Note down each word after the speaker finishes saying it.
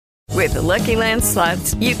With the Lucky Land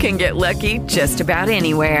Slots, you can get lucky just about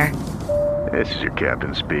anywhere. This is your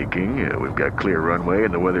captain speaking. We've got clear runway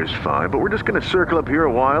and the weather's fine, but we're just going to circle up here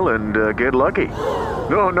a while and get lucky.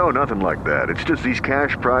 No, nothing like that. It's just these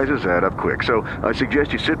cash prizes add up quick. So I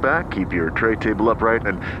suggest you sit back, keep your tray table upright,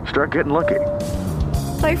 and start getting lucky.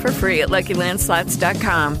 Play for free at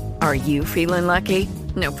LuckyLandSlots.com. Are you feeling lucky?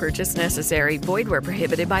 No purchase necessary. Void where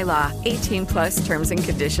prohibited by law. 18+ terms and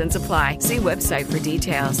conditions apply. See website for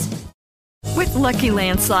details. With Lucky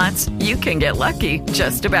Land Slots, you can get lucky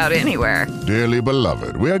just about anywhere. Dearly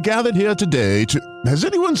beloved, we are gathered here today to... Has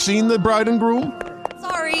anyone seen the bride and groom?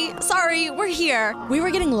 Sorry, we're here. We were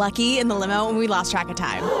getting lucky in the limo and we lost track of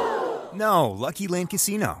time. No, Lucky Land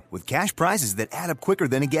Casino, with cash prizes that add up quicker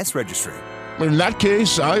than a guest registry. In that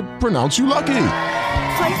case, I pronounce you lucky.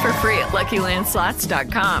 Play for free at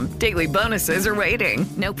LuckyLandSlots.com. Daily bonuses are waiting.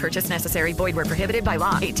 No purchase necessary. Void where prohibited by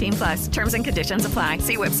law. 18+. Terms and conditions apply.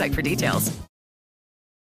 See website for details.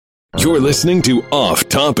 You're listening to Off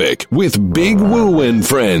Topic with Big Woo and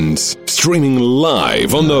Friends. Streaming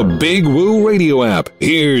live on the Big Woo Radio app.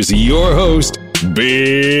 Here's your host,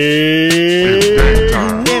 Big...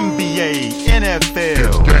 NBA,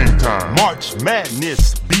 NFL, game time. March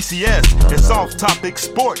Madness, BCS, it's Off Topic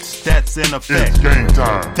Sports that's in effect. It's game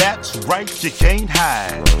time. That's right, you can't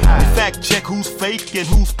hide. We fact check who's fake and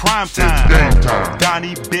who's prime time. It's game time.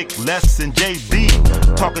 Donnie, Big Les, and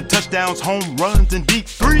JB talking touchdowns, home runs, and deep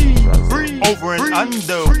threes. Over and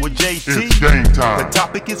under with JT. It's game time. The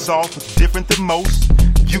topic is off, different than most.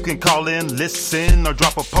 You can call in, listen, or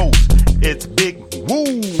drop a post. It's Big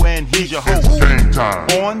Woo, and here's your host. It's game time.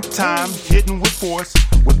 On time, hitting with force.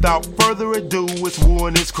 Without further ado, it's Woo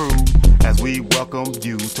and his crew as we welcome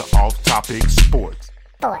you to Off Topic Sports.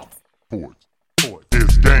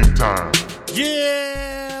 It's game time.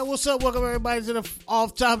 Yeah, what's up? Welcome everybody to the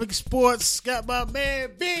Off Topic Sports. Got my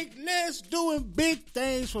man Big Les doing big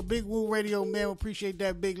things for Big Woo Radio, man. We appreciate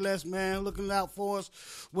that, Big Les, man. Looking out for us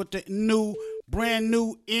with the brand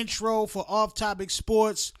new intro for Off Topic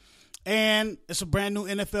Sports. And it's a brand new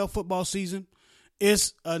NFL football season.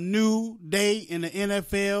 It's a new day in the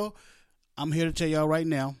NFL. I'm here to tell y'all right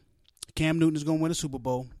now, Cam Newton is going to win a Super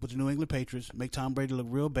Bowl with the New England Patriots, make Tom Brady look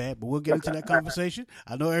real bad, but we'll get into that conversation.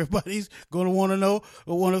 I know everybody's going to want to know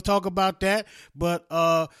or want to talk about that, but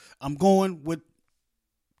I'm going with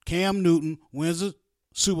Cam Newton wins a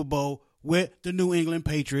Super Bowl with the New England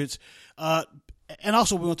Patriots. And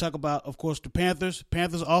also we're going to talk about, of course, the Panthers.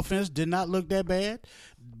 Panthers offense did not look that bad,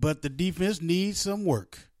 but the defense needs some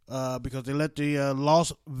work. Because they let the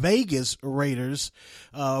Las Vegas Raiders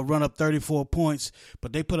run up 34 points,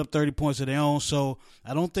 but they put up 30 points of their own. So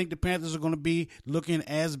I don't think the Panthers are going to be looking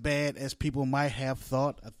as bad as people might have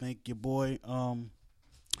thought. I think your boy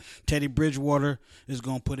Teddy Bridgewater is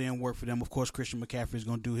going to put in work for them. Of course, Christian McCaffrey is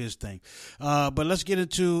going to do his thing. But let's get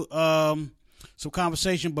into some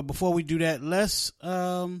conversation. But before we do that, let's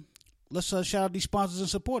shout out these sponsors and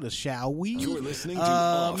supporters, shall we? You're listening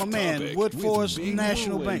to my man, Woodforest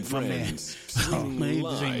National Bank, my man. Oh, man,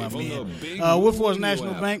 this ain't my man. Woodforest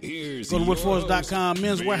National Bank. Go to woodforest.com.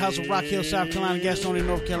 Men's Warehouse of Rock Hill, South Carolina. Gastonia,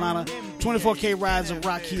 North Carolina. 24K Rides of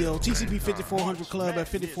Rock Hill. TCB 5400 Club at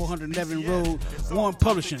 5400 Nevin Road. Warren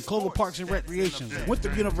Publishing. Clover Parks and Recreation.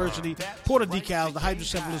 Winthrop University. Porter Decals. The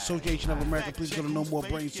Hydrocephalus Association of America. Please go to No More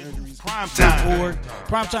Brain Surgery.org.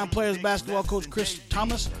 Primetime Players Basketball Coach Chris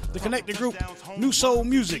Thomas. The Connected Group. New Soul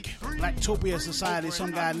Music. Blacktopia Society.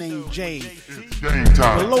 Some guy named Jay.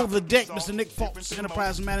 Below the Deck. Mr. Nick Fultz.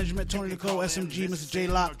 Enterprise Management. Tony Nicole. SMG. Mr. J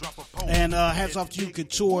Lock. And hats off to you,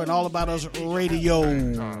 Couture, and All About Us Radio.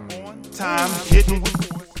 Time hitting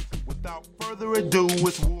without further ado,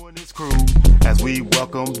 it's Woo and his crew as we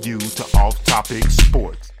welcome you to Off Topic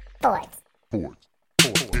Sports.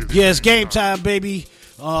 Yeah, it's game time, baby.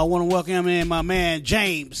 I want to welcome in my man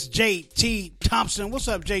James JT Thompson. What's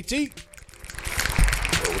up, JT?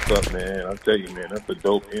 What's up, man? I'll tell you, man, that's a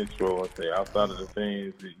dope intro. I say outside of the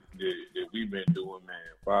things that we've been doing, man,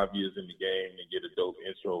 5 years in the game and get a dope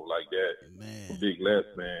intro like that. Man. Big Les,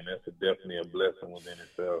 man, that's definitely a blessing within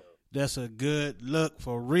itself. That's a good look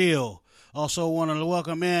for real. Also want to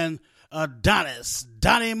welcome in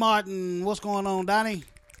Donnie Martin. What's going on, Donnie?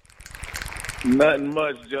 Nothing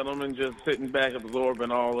much, gentlemen. Just sitting back absorbing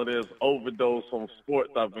all of this overdose on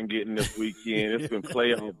sports I've been getting this weekend. It's been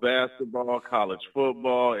playoff basketball, college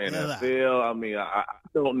football, NFL. I mean, I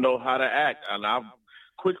don't know how to act. And I've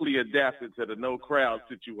quickly adapted to the no crowd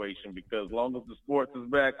situation because as long as the sports is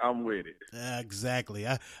back, I'm with it. Exactly.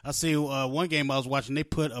 I see one game I was watching. They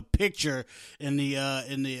put a picture in the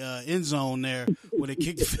end zone there where they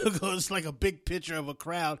kicked the field goal. It's like a big picture of a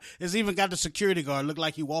crowd. It's even got the security guard look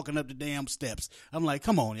like he walking up the damn steps. I'm like,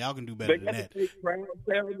 come on, y'all can do better than that. They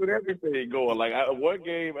got with everything going. Like one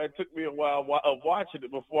game, it took me a while of watching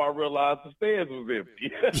it before I realized the stands was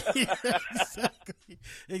empty.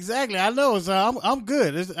 Exactly. I know. So I'm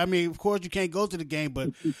good. Of course you can't go to the game, but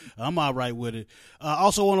I'm all right with it.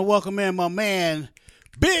 Also want to welcome in my man,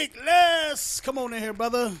 Big Les. Come on in here,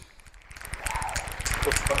 brother.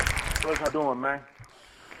 What's you doing, man?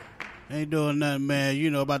 Ain't doing nothing, man.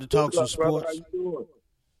 You know, about to talk some sports. How you doing?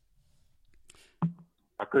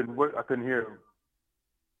 I couldn't hear him.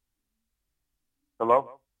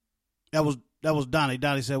 Hello? That was Donnie.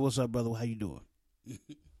 Donnie said, "What's up, brother? How you doing?"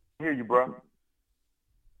 Hear you, bro.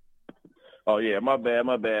 Oh yeah, my bad,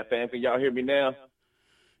 fam. Can y'all hear me now?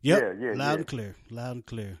 Yep. Yeah. Loud and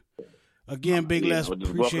clear. Again, Big Les,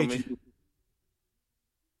 appreciate you.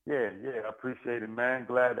 Yeah, I appreciate it, man.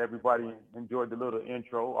 Glad everybody enjoyed the little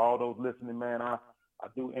intro. All those listening, man, I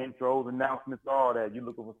do intros, announcements, all that. You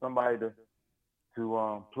looking for somebody to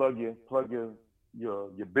plug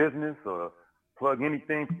your business or plug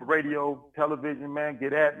anything for radio, television, man,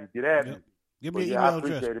 get at me. Give me your I email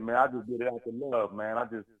appreciate address. it, man. I just did it out of love, man. I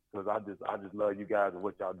just love you guys and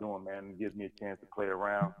what y'all doing, man. It gives me a chance to play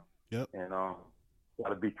around. Yep. And try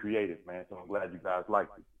to be creative, man. So I'm glad you guys like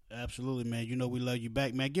it. Absolutely, man. You know we love you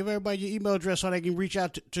back, man. Give everybody your email address so they can reach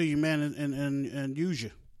out to you, man, and use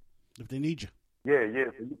you if they need you. Yeah.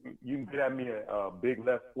 So you can get at me at Big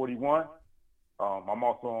Les 41. I'm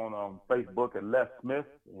also on Facebook at Les Smith,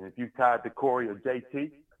 and if you tied to Corey or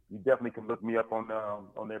JT, you definitely can look me up on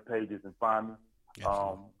their pages and find me.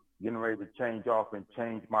 Getting ready to change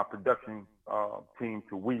my production team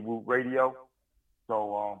to Wee Woo Radio,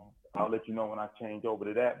 so I'll let you know when I change over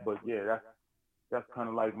to that. But yeah, that's kind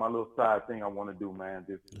of like my little side thing I want to do, man.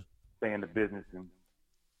 Just stay in the business and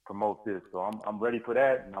promote this. So I'm ready for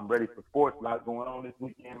that, and I'm ready for sports. A lot going on this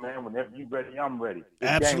weekend, man. Whenever you're ready, I'm ready.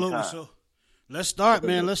 It's absolutely. So let's start,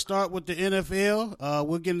 man. Let's start with the NFL.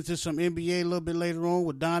 We'll get into some NBA a little bit later on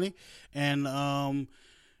with Donnie. And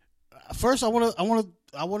first, I want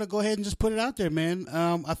to go ahead and just put it out there, man.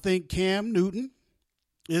 I think Cam Newton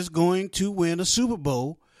is going to win a Super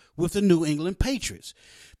Bowl with the New England Patriots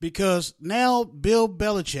because now Bill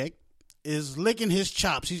Belichick is licking his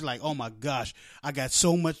chops. He's like, oh my gosh, I got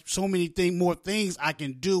so many more things I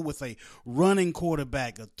can do with a running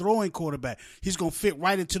quarterback, a throwing quarterback. He's going to fit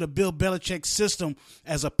right into the Bill Belichick system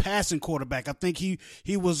as a passing quarterback. I think he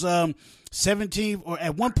was 17, or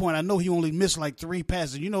at one point, I know he only missed like 3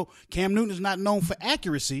 passes. You know, Cam Newton is not known for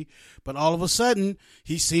accuracy, but all of a sudden,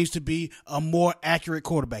 he seems to be a more accurate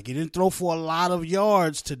quarterback. He didn't throw for a lot of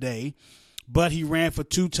yards today, but he ran for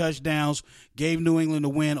 2 touchdowns, gave New England a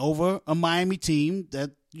win over a Miami team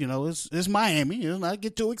that, you know, it's Miami. You know, not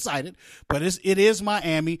get too excited, but it is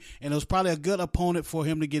Miami, and it was probably a good opponent for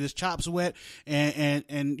him to get his chops wet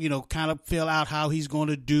and you know, kind of feel out how he's going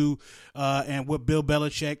to do and what Bill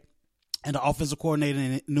Belichick and the offensive coordinator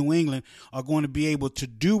in New England are going to be able to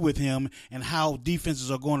do with him and how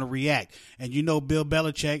defenses are going to react. And you know Bill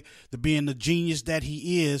Belichick, being the genius that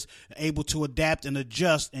he is, able to adapt and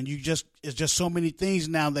adjust, and it's just so many things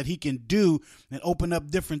now that he can do and open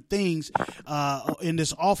up different things in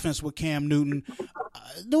this offense with Cam Newton.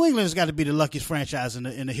 New England has got to be the luckiest franchise in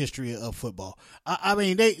the history of football. I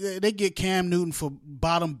mean, they get Cam Newton for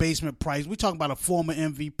bottom basement price. We talking about a former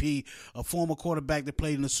MVP, a former quarterback that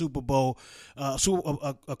played in the Super Bowl, a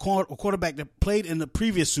quarterback that played in the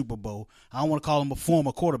previous Super Bowl. I don't want to call him a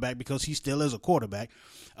former quarterback because he still is a quarterback.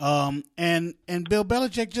 And Bill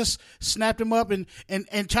Belichick just snapped him up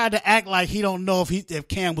and tried to act like he don't know if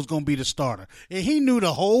Cam was going to be the starter. And he knew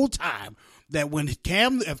the whole time that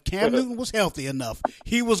if Cam Newton was healthy enough,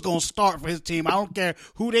 he was going to start for his team. I don't care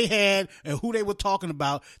who they had and who they were talking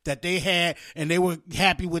about that they had, and they were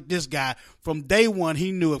happy with this guy. From day one,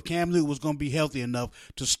 he knew if Cam Newton was going to be healthy enough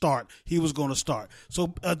to start, he was going to start. So,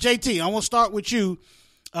 JT, I want to start with you.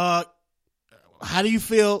 How do you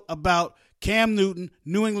feel about Cam Newton,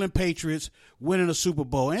 New England Patriots winning a Super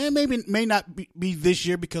Bowl? And may not be this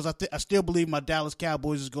year because I still believe my Dallas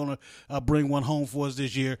Cowboys is going to bring one home for us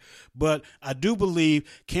this year. But I do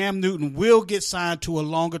believe Cam Newton will get signed to a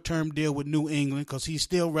longer-term deal with New England because he's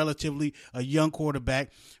still relatively a young quarterback,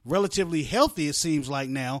 relatively healthy it seems like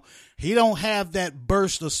now. He don't have that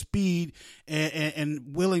burst of speed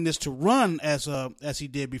and willingness to run as he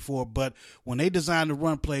did before. But when they designed the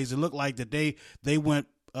run plays, it looked like that they went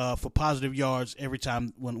for positive yards every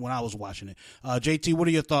time when I was watching it. JT, what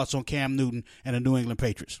are your thoughts on Cam Newton and the New England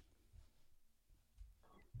Patriots?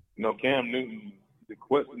 Cam Newton, the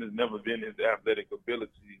question has never been his athletic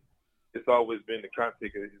ability. It's always been the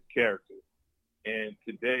context of his character. And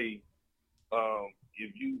today,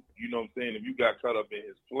 if you know what I'm saying, if you got caught up in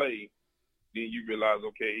his play, then you realize,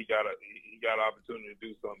 okay, he got an opportunity to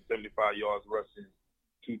do something, 75 yards rushing,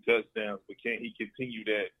 2 touchdowns, but can he continue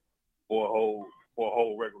that for a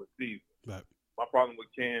whole regular season? Right. My problem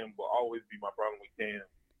with Cam will always be my problem with Cam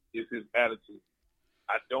is his attitude.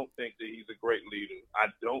 I don't think that he's a great leader.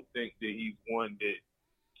 I don't think that he's one that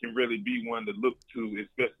can really be one to look to,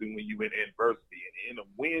 especially when you're in adversity. And in a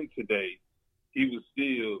win today, he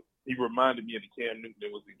reminded me of the Cam Newton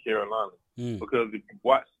that was in Carolina. Because if you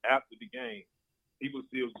watch after the game, he was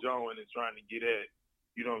still jawing and trying to get at,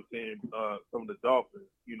 you know what I'm saying, some of the Dolphins,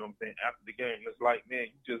 you know what I'm saying, after the game. It's like,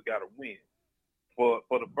 man, you just got to win. For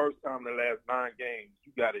the first time in the last 9 games,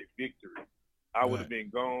 you got a victory. I would have been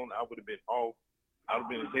gone. I would have been off. I would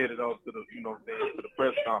have been headed off to the, you know what I'm saying, to the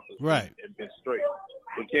press conference and been straight.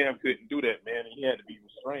 But Cam couldn't do that, man, and he had to be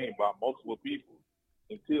restrained by multiple people.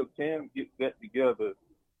 Until Cam gets that together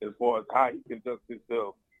as far as how he conducts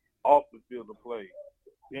himself off the field of play,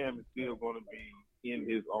 Cam is still going to be in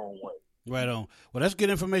his own way. Right on. Well, that's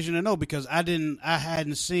good information to know because I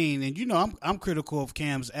hadn't seen, and I'm critical of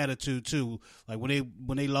Cam's attitude too. Like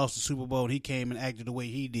when they lost the Super Bowl and he came and acted the way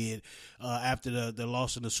he did after the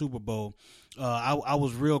loss in the Super Bowl, I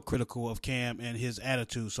was real critical of Cam and his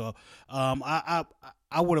attitude. So I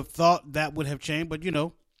would have thought that would have changed, but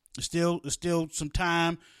it's still some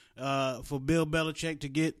time for Bill Belichick to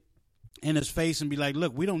get in his face and be like,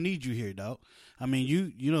 look, we don't need you here, dog. I mean,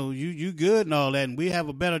 you good and all that, and we have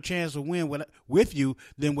a better chance to win with you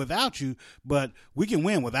than without you, but we can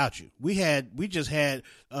win without you. We just had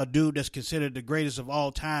a dude that's considered the greatest of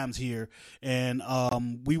all times here, and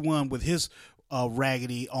we won with his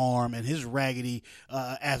raggedy arm and his raggedy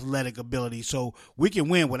athletic ability. So we can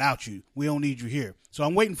win without you. We don't need you here. So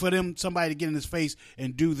I'm waiting for somebody to get in his face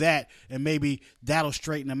and do that, and maybe that'll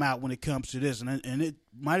straighten him out when it comes to this. And it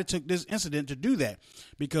might have took this incident to do that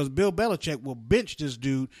because Bill Belichick will bench this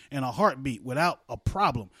dude in a heartbeat without a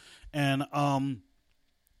problem. And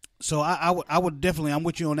so I would definitely, I'm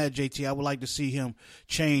with you on that, JT. I would like to see him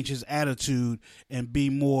change his attitude and be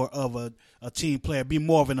more of a team player, be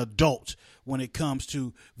more of an adult when it comes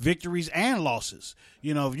to victories and losses.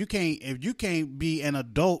 If you can't be an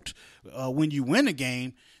adult when you win a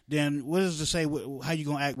game, then what is to say how you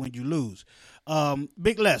gonna act when you lose?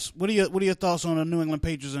 Big Les, what are your thoughts on the New England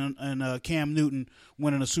Patriots and Cam Newton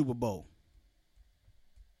winning a Super Bowl?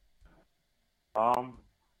 I'm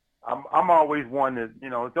always one that,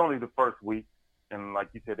 it's only the first week, and like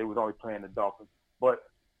you said, they was only playing the Dolphins. But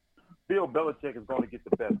Bill Belichick is going to get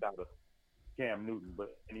the best out of Cam Newton.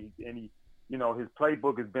 But he his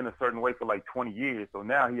playbook has been a certain way for like 20 years. So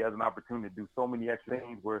now he has an opportunity to do so many extra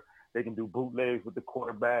things where they can do bootlegs with the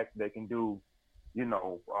quarterback. They can do,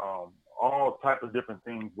 all types of different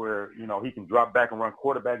things where, he can drop back and run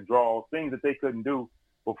quarterback draws, things that they couldn't do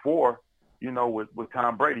before. With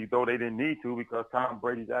Tom Brady, though they didn't need to because Tom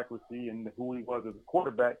Brady's accuracy and who he was as a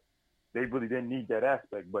quarterback, they really didn't need that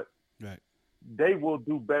aspect. But they will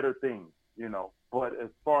do better things, But as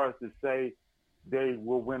far as to say they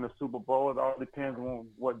will win a Super Bowl, it all depends on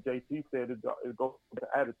what JT said. It goes with the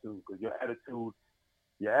attitude because your attitude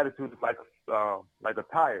is like a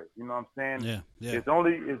tire. You know what I'm saying? Yeah. It's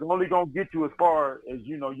only gonna get you as far as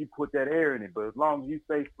you put that air in it. But as long as you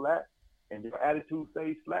stay flat and your attitude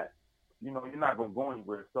stays flat, you're not going to go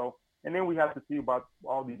anywhere. So, and then we have to see about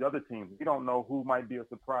all these other teams. We don't know who might be a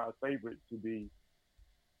surprise favorite to be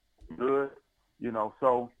good,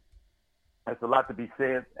 So that's a lot to be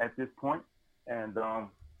said at this point. And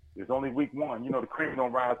it's only week 1. The cream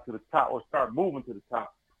don't rise to the top or start moving to the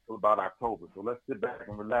top until about October. So let's sit back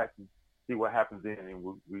and relax and see what happens then, and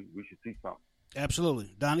we should see something.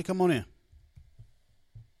 Absolutely. Donnie, come on in.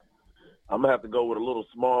 I'm going to have to go with a little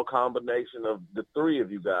small combination of the three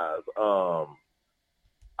of you guys.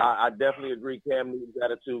 I definitely agree Cam Newton's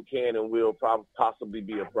attitude can and will possibly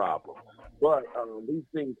be a problem. But we've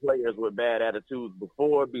seen players with bad attitudes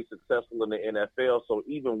before be successful in the NFL. So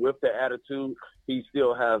even with the attitude, he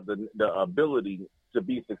still has the ability to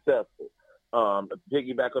be successful.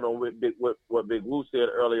 Piggybacking on what Big Woo said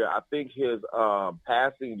earlier, I think his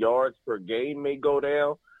passing yards per game may go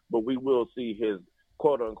down, but we will see his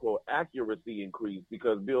quote-unquote accuracy increase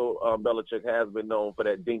because Bill Belichick has been known for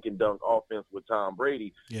that dink and dunk offense with Tom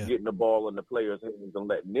Brady, getting the ball in the players' hands and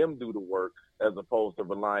letting them do the work as opposed to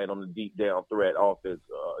relying on the deep down threat offense,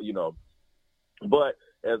 But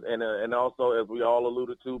And also, as we all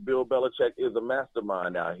alluded to, Bill Belichick is a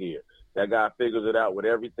mastermind out here. That guy figures it out with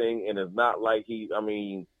everything, and it's not like he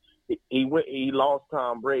lost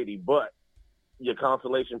Tom Brady, but your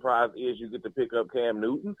consolation prize is you get to pick up Cam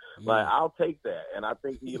Newton. Like, I'll take that. And I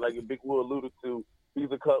think he, like Big Will alluded to,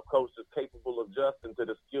 he's a coach that's capable of adjusting to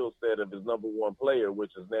the skill set of his number one player,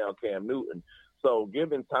 which is now Cam Newton. So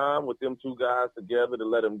giving time with them two guys together to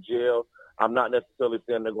let them gel, I'm not necessarily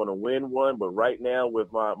saying they're going to win one, but right now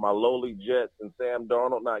with my lowly Jets and Sam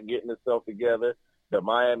Darnold not getting itself together, the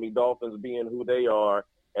Miami Dolphins being who they are,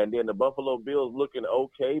 and then the Buffalo Bills looking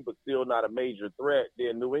okay but still not a major threat,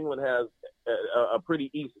 then New England has a pretty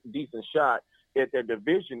decent shot at their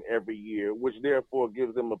division every year, which therefore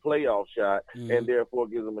gives them a playoff shot and therefore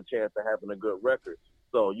gives them a chance of having a good record.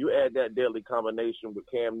 So you add that deadly combination with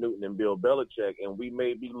Cam Newton and Bill Belichick, and we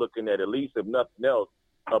may be looking at least, if nothing else,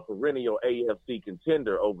 a perennial AFC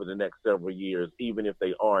contender over the next several years, even if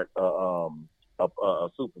they aren't a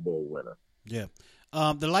Super Bowl winner. Yeah.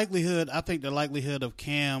 The likelihood of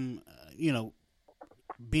Cam,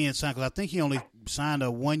 being signed, because I think he only signed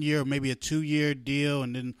a 1 year, maybe a 2 year deal,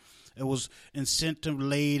 and then it was incentive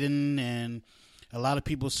laden, and a lot of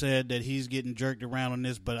people said that he's getting jerked around on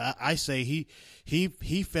this, but I say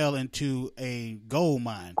he fell into a gold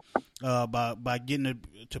mine by getting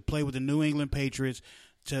to play with the New England Patriots,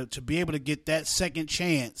 to be able to get that second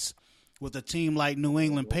chance with a team like New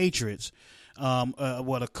England Patriots.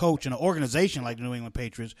 A coach and an organization like the New England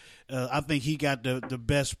Patriots, I think he got the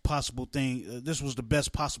best possible thing. This was the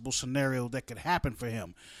best possible scenario that could happen for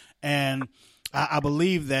him. And I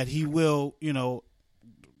believe that he will,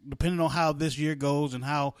 depending on how this year goes and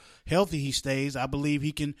how healthy he stays, I believe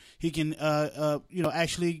he can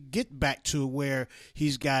actually get back to where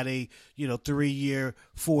he's got a 3 year,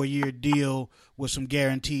 4 year deal with some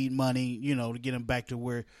guaranteed money, to get him back to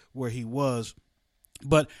where he was.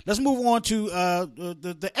 But let's move on to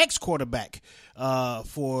the ex-quarterback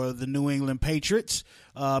for the New England Patriots,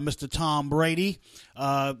 Mr. Tom Brady.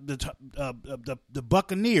 The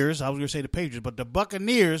Buccaneers, I was going to say the Patriots, but the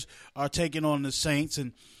Buccaneers are taking on the Saints,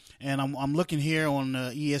 and I'm looking here on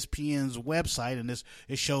ESPN's website, and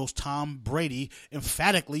it shows Tom Brady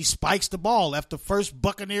emphatically spikes the ball after first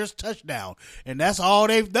Buccaneers touchdown, and that's all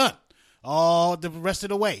they've done all the rest of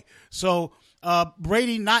the way. So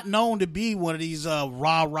Brady not known to be one of these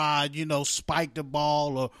rah-rah, spike the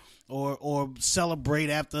ball or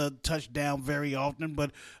celebrate after a touchdown very often.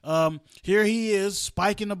 But here he is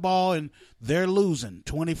spiking the ball, and they're losing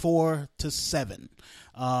 24-7.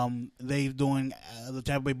 The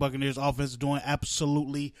Tampa Bay Buccaneers offense is doing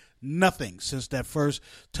absolutely nothing since that first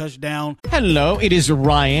touchdown. Hello, it is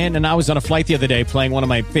Ryan, and I was on a flight the other day playing one of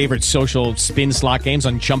my favorite social spin slot games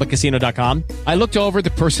on ChumbaCasino.com. I looked over at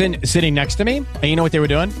the person sitting next to me, and you know what they were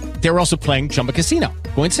doing? They were also playing Chumba Casino.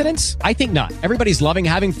 Coincidence? I think not. Everybody's loving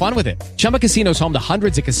having fun with it. Chumba Casino is home to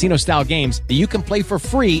hundreds of casino-style games that you can play for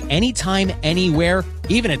free anytime, anywhere,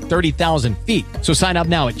 even at 30,000 feet. So sign up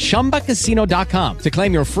now at ChumbaCasino.com to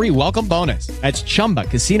claim your free welcome bonus. That's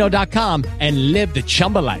ChumbaCasino.com and live the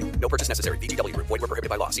Chumba life. No purchase necessary. VGW. Void where prohibited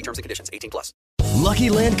by law. See terms and conditions. 18+. Lucky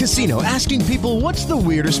Land Casino, asking people, what's the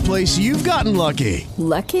weirdest place you've gotten lucky?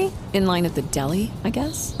 Lucky? In line at the deli, I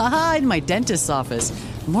guess? Aha, in my dentist's office.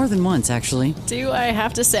 More than once, actually. Do I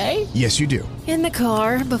have to say? Yes, you do. In the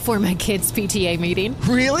car before my kids' PTA meeting.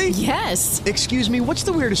 Really? Yes. Excuse me, what's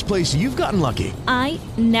the weirdest place you've gotten lucky? I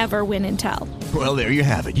never win and tell. Well, there you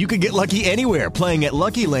have it. You can get lucky anywhere, playing at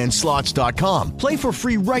LuckyLandSlots.com. Play for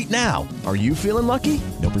free right now. Are you feeling lucky?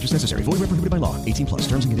 No purchase necessary. Void where prohibited by law. 18+.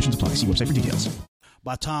 Terms and conditions apply. See website for details.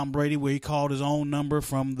 By Tom Brady, where he called his own number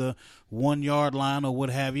from the 1 yard line or what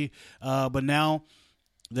have you. But now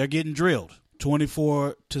they're getting drilled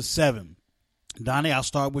 24-7. Donnie, I'll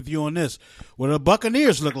start with you on this. What do the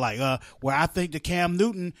Buccaneers look like? Where I think the Cam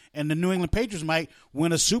Newton and the New England Patriots might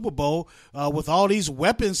win a Super Bowl with all these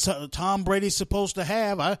weapons Tom Brady's supposed to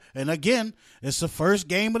have. And again, it's the first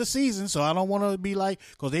game of the season, so I don't want to be like,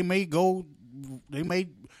 because they may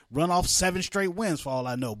run off 7 straight wins for all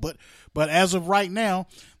I know. But as of right now,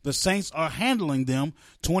 the Saints are handling them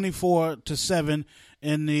 24-7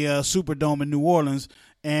 in the Superdome in New Orleans.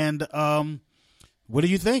 And what do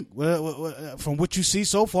you think? From what you see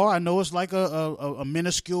so far, I know it's like a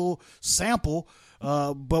minuscule sample,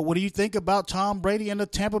 but what do you think about Tom Brady and the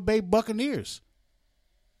Tampa Bay Buccaneers?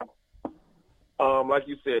 Like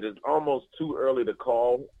you said, it's almost too early to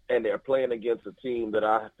call, and they're playing against a team that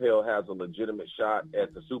I feel has a legitimate shot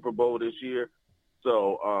at the Super Bowl this year.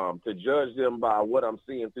 So to judge them by what I'm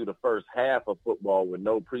seeing through the first half of football with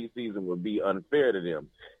no preseason would be unfair to them.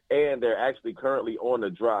 and they're actually currently on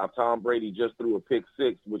the drive. Tom Brady just threw a pick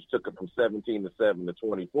six, which took it from 17-7 to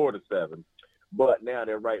 24-7. But now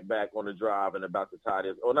they're right back on the drive and about to tie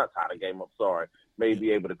this, or not tie the game, I'm sorry, may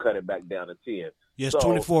be able to cut it back down to 10. Yes,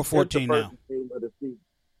 24-14 now.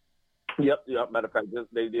 Yep. Matter of fact,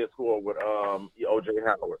 they did score with O.J.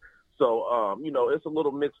 Howard. So, it's a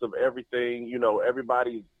little mix of everything.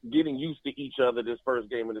 Everybody's getting used to each other this first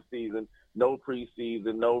game of the season. No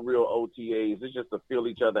preseason, no real OTAs. It's just a feel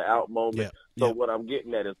each other out moment. So what I'm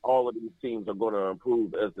getting at is all of these teams are going to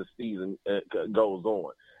improve as the season goes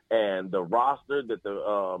on. And the roster that I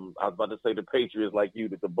was about to say the Patriots, like you,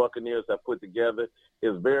 that the Buccaneers have put together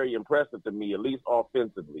is very impressive to me, at least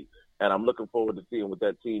offensively. And I'm looking forward to seeing what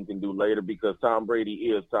that team can do later, because Tom Brady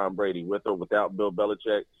is Tom Brady. With or without Bill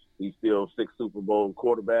Belichick, he's still 6 Super Bowl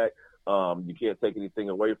quarterback. You can't take anything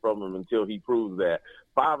away from him until he proves that.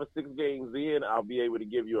 5 or 6 games in, I'll be able to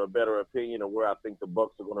give you a better opinion of where I think the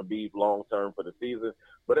Bucs are going to be long-term for the season.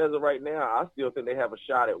 But as of right now, I still think they have a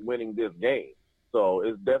shot at winning this game. So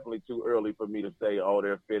it's definitely too early for me to say, oh,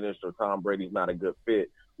 they're finished or Tom Brady's not a good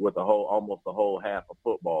fit with almost a whole half of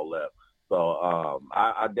football left. So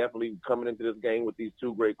I definitely, coming into this game with these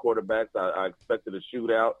 2 great quarterbacks, I expected a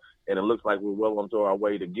shootout, and it looks like we're well on our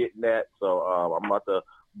way to getting that. So I'm about to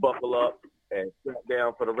buckle up and sit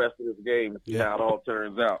down for the rest of this game and see how it all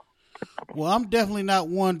turns out. Well, I'm definitely not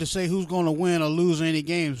one to say who's going to win or lose any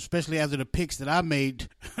games, especially after the picks that I made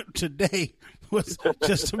today. Was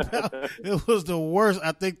just about, it was the worst,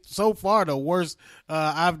 I think, so far the worst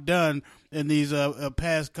I've done in these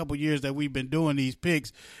past couple years that we've been doing these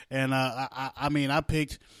picks. And I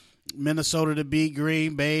picked Minnesota to beat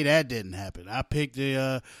Green Bay. That didn't happen. I picked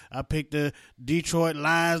the Detroit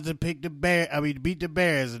Lions to beat the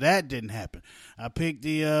Bears. That didn't happen. I picked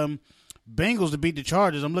the Bengals to beat the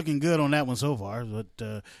Chargers. I'm looking good on that one so far.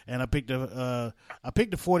 But and I picked the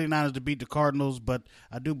 49ers to beat the Cardinals, but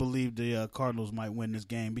I do believe the Cardinals might win this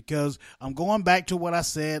game, because I'm going back to what I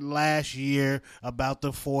said last year about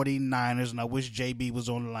the 49ers, and I wish JB was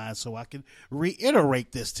on the line so I could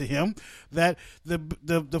reiterate this to him, that the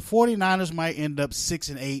 49ers might end up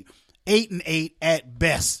 6-8, 8-8 at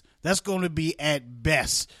best. That's going to be at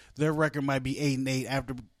best. Their record might be 8-8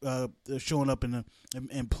 after showing up and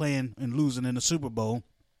playing and losing in the Super Bowl.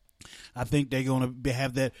 I think they're going to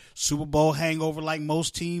have that Super Bowl hangover like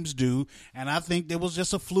most teams do, and I think there was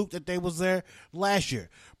just a fluke that they was there last year.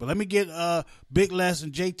 But let me get Big Les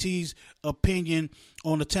and JT's opinion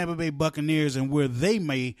on the Tampa Bay Buccaneers and where they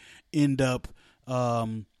may end up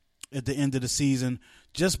at the end of the season,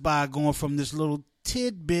 just by going from this little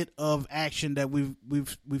tidbit of action that we've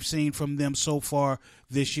seen from them so far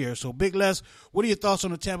this year. So, Big Les, what are your thoughts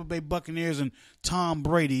on the Tampa Bay Buccaneers and Tom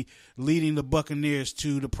Brady leading the Buccaneers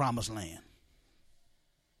to the promised land?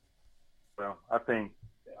 Well, I think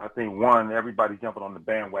one, everybody's jumping on the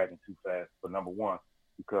bandwagon too fast for number one,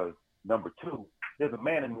 because number two, there's a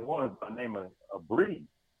man in New Orleans by the name of Breed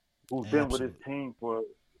who's been with his team for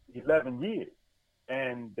 11 years.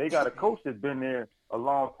 And they got a coach that's been there a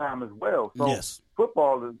long time as well. So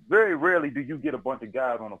football is very rarely do you get a bunch of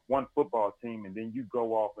guys on one football team and then you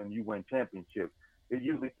go off and you win championships. It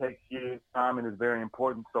usually takes years. Timing is very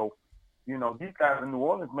important. So, these guys in New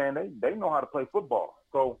Orleans, man, they know how to play football.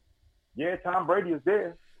 So, yeah, Tom Brady is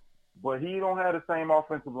there, but he don't have the same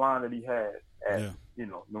offensive line that he had at,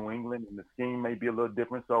 New England, and the scheme may be a little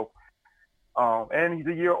different. So, and he's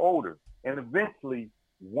a year older, and eventually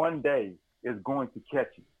one day is going to catch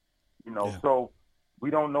him, So we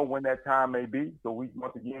don't know when that time may be. So we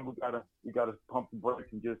gotta pump the brakes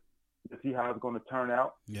and just see how it's going to turn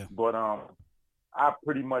out. Yeah. But I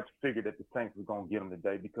pretty much figured that the Saints was going to get him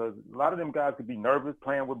today, because a lot of them guys could be nervous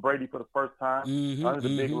playing with Brady for the first time under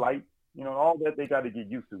the big light. All that they got to get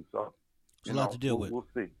used to. So it's a lot to deal with. We'll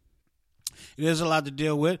see. It is a lot to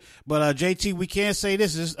deal with. But, JT, we can say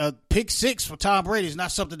this is a pick six for Tom Brady is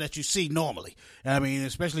not something that you see normally. I mean,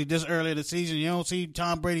 especially this early in the season, you don't see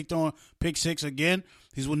Tom Brady throwing pick six again.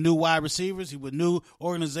 He's with new wide receivers. He's with new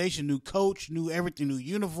organization, new coach, new everything, new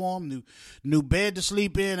uniform, new bed to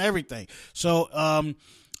sleep in, everything. So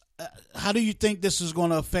how do you think this is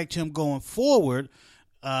going to affect him going forward?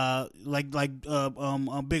 Like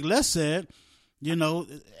Big Les said,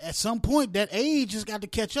 at some point that age has got to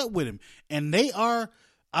catch up with him. And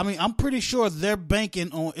I'm pretty sure they're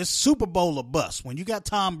banking on it's Super Bowl or bust. When you got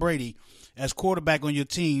Tom Brady as quarterback on your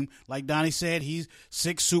team, like Donnie said, he's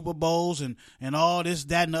 6 Super Bowls and all this,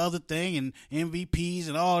 that, and the other thing, and MVPs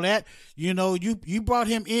and all that. You brought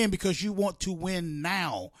him in because you want to win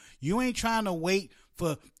now. You ain't trying to wait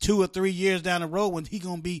for 2 or 3 years down the road when he's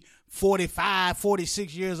going to be 45,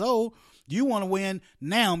 46 years old. You want to win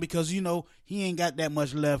now because, you know, he ain't got that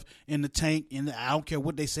much left in the tank. And I don't care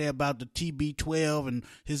what they say about the TB12 and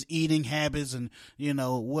his eating habits and, you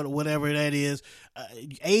know, whatever that is.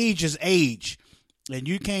 Age is age. And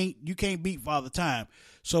you can't beat Father Time.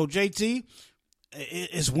 So, JT,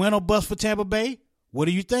 it's win or bust for Tampa Bay. What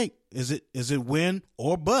do you think? Is it win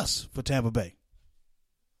or bust for Tampa Bay?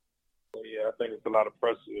 Well, yeah, I think it's a lot of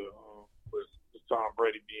pressure with Tom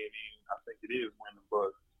Brady being in. I think it is win or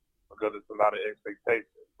bust because it's a lot of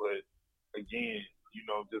expectations. But again, you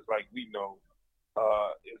know, just like we know,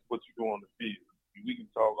 it's what you do on the field. We can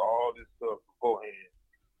talk all this stuff beforehand,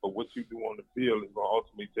 but what you do on the field is going to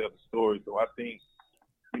ultimately tell the story. So I think,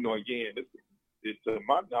 you know, again, to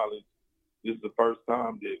my knowledge, this is the first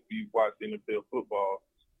time that we've watched NFL football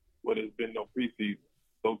where there's been no preseason.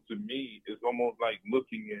 So to me, it's almost like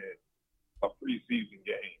looking at a preseason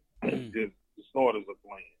game. Just the starters are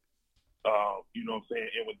playing. You know what I'm saying?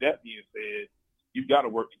 And with that being said, you've got to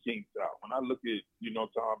work the Kings out. When I look at, you know,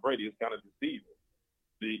 Tom Brady, it's kind of deceiving.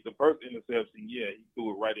 The first interception, yeah, he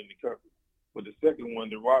threw it right in the coverage. But the second one,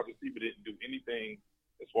 the wide receiver didn't do anything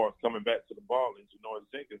as far as coming back to the ball. And Janoris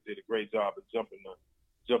Jenkins did a great job of jumping the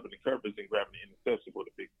coverage and grabbing the interception for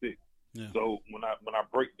the big six. Yeah. So when I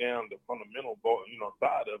break down the fundamental ball, you know,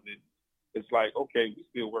 side of it, it's like, okay, we're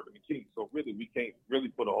still working the Kings. So really, we can't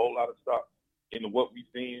really put a whole lot of stock into what we're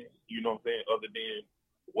seeing, you know what I'm saying, other than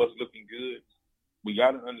what's looking good. We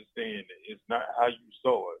got to understand that it's not how you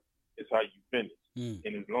saw it, it's how you finish.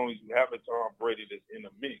 And as long as you have a Tom Brady that's in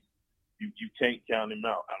the mix, you can't count him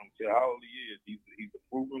out. I don't care how old he is. He's a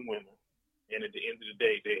proven winner. And at the end of the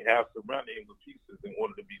day, they have surrounded him with pieces in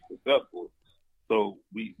order to be successful. So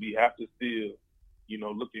we have to still, you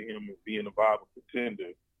know, look at him as being a viable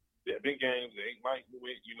contender. There have been games that might,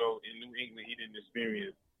 you know, in New England, he didn't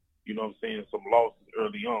experience, you know what I'm saying, some losses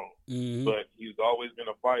early on. But he's always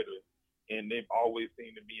been a fighter, and they've always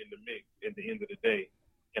seemed to be in the mix at the end of the day.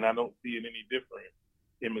 And I don't see it any different,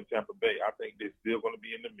 him and Tampa Bay. I think they're still going to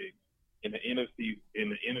be in the mix. In the NFC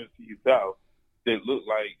South, that look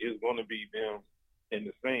like it's going to be them and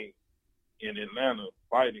the Saints in Atlanta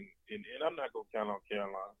fighting. And I'm not going to count on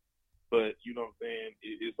Carolina. But, you know what I'm saying,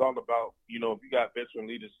 it's all about, you know, if you got veteran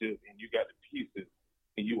leadership and you got the pieces,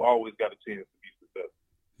 and you always got a chance to be successful.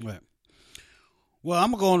 Right. Well,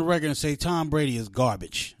 I'm going to go on the record and say Tom Brady is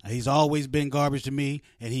garbage. He's always been garbage to me,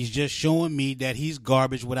 and he's just showing me that he's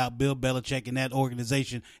garbage without Bill Belichick and that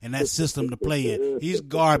organization and that system to play in. He's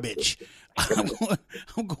garbage.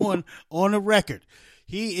 I'm going on the record.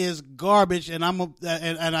 He is garbage, and and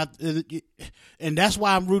that's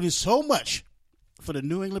why I'm rooting so much for the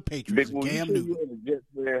New England Patriots. Cam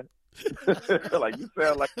Newton. Like you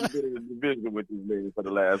sound like you've been in the division with these niggas for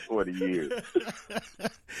the last 40 years.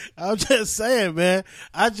 I'm just saying, man.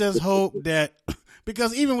 I just hope that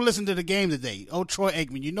because even listening to the game today, Troy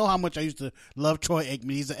Aikman, you know how much I used to love Troy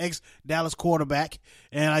Aikman. He's an ex-Dallas quarterback,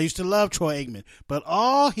 and I used to love Troy Aikman. But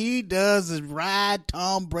all he does is ride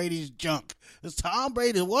Tom Brady's junk. It's Tom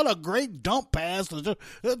Brady. What a great dump pass.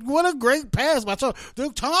 What a great pass by Tom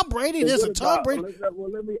Brady. This and Tom Brady. Well,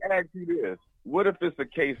 let me ask you this. What if it's a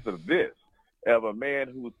case of this, of a man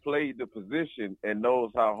who's played the position and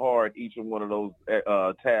knows how hard each one of those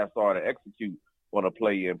tasks are to execute on a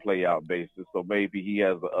play-in, play-out basis? So maybe he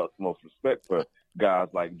has the utmost respect for guys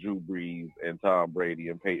like Drew Brees and Tom Brady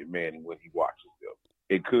and Peyton Manning when he watches them.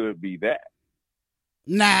 It could be that.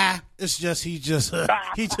 Nah, it's just he just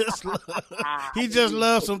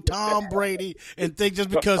loves some Tom Brady and think just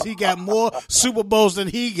because he got more Super Bowls than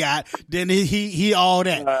he got, then he all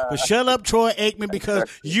that. But shut up, Troy Aikman, because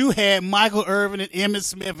you had Michael Irvin and Emmitt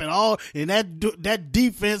Smith and that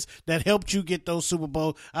defense that helped you get those Super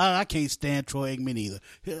Bowls. I can't stand Troy Aikman either.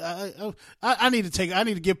 I need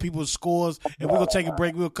to give people scores, and we're gonna take a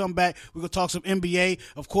break. We'll come back. We're gonna talk some NBA.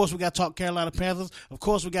 Of course, we got to talk Carolina Panthers. Of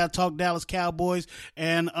course, we got to talk Dallas Cowboys.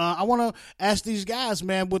 And I want to ask these guys,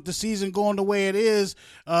 man, with the season going the way it is,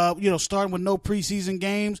 starting with no preseason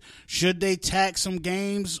games, should they tack some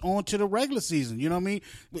games onto the regular season? You know what I mean?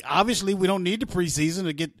 Obviously, we don't need the preseason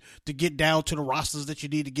to get down to the rosters that you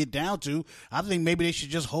need to get down to. I think maybe they should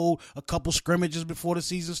just hold a couple scrimmages before the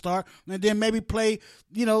season start, and then maybe play,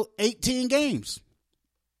 18 games.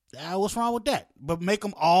 What's wrong with that? But make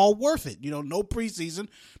them all worth it. No preseason,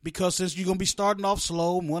 because since you're going to be starting off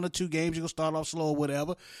slow, 1 or 2 games, you're going to start off slow or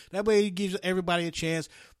whatever. That way it gives everybody a chance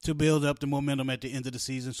to build up the momentum at the end of the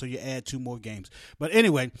season, so you add 2 more games. But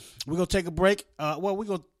anyway, we're going to take a break. We're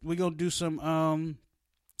going to do some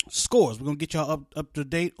scores. We're going to get y'all up to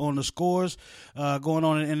date on the scores going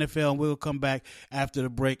on in the NFL, and we'll come back after the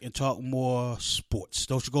break and talk more sports.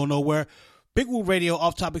 Don't you go nowhere. Big Woo Radio,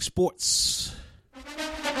 Off Topic Sports.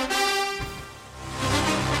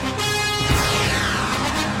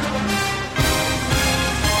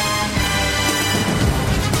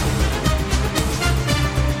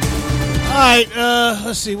 right,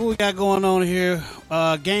 let's see what we got going on here.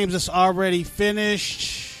 Games that's already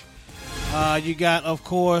finished. You got, of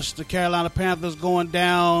course, the Carolina Panthers going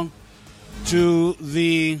down to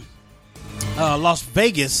the Las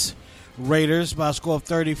Vegas Raiders by a score of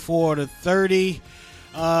 34-30.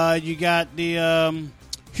 You got the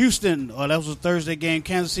Houston, that was a Thursday game.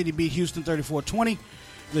 Kansas City beat Houston 34-20.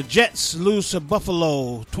 The Jets lose to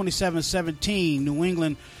Buffalo 27-17. New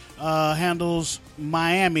England handles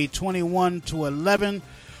Miami 21-11.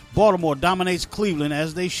 Baltimore dominates Cleveland,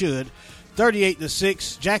 as they should,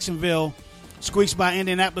 38-6. Jacksonville squeaks by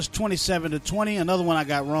Indianapolis 27-20. Another one I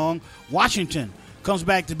got wrong. Washington comes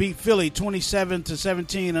back to beat Philly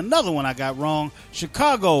 27-17. Another one I got wrong.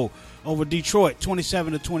 Chicago over Detroit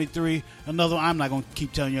 27-23. Another one, I'm not going to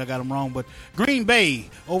keep telling you I got them wrong, but Green Bay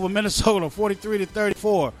over Minnesota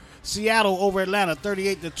 43-34. Seattle over Atlanta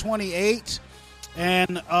 38-28.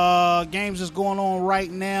 And games that's going on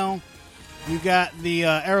right now. You got the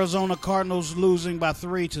Arizona Cardinals losing by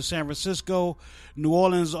 3 to San Francisco. New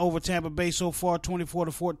Orleans over Tampa Bay so far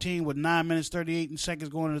 24-14 with 9 minutes 38 seconds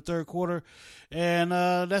going in the third quarter. And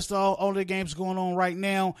that's the only games going on right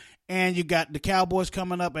now. And you got the Cowboys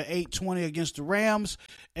coming up at 8:20 against the Rams.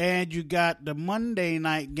 And you got the Monday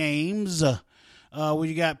night games where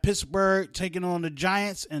you got Pittsburgh taking on the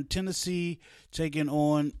Giants and Tennessee taking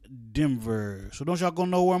on Denver. So don't y'all go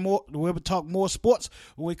nowhere more. We'll talk more sports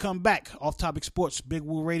when we come back. Off Topic Sports, Big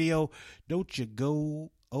Woo Radio. Don't you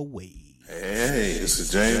go away. Hey, this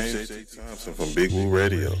is James J. Thompson from Big Woo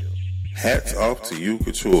Radio. Hats off to you,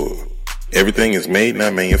 Couture. Everything is made,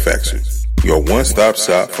 not manufactured. Your one-stop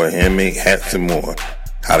shop for handmade hats and more.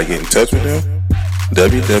 How to get in touch with them?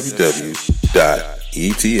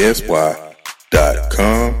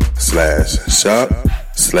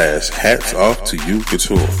 www.etsy.com/shop/hats off to you,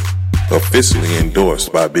 Couture. Officially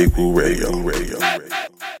endorsed by Big Woo Radio.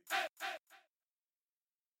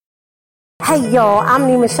 Hey y'all, I'm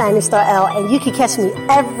Nima Shining Star L, and you can catch me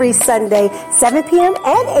every Sunday, 7 p.m.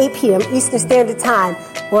 and 8 p.m. Eastern Standard Time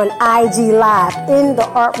on IG Live in the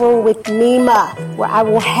Art Room with Nima, where I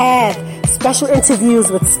will have special interviews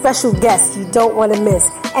with special guests you don't want to miss.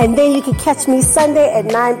 And then you can catch me Sunday at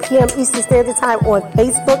 9 p.m. Eastern Standard Time on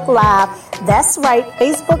Facebook Live. That's right,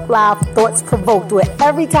 Facebook Live, Thoughts Provoked, where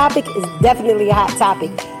every topic is definitely a hot topic.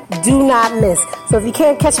 Do not miss. So if you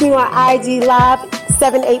can't catch me on IG Live,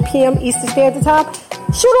 7, 8 p.m. Eastern Standard Time,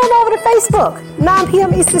 shoot on over to Facebook, 9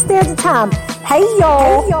 p.m. Eastern Standard Time. Hey,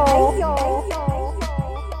 y'all. Hey, y'all. Hey, y'all.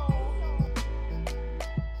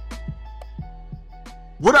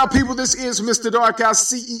 What up, people? This is Mr. Darkout,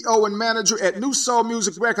 CEO and manager at New Soul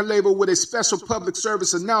Music record label, with a special public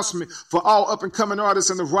service announcement for all up-and-coming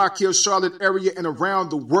artists in the Rock Hill, Charlotte area and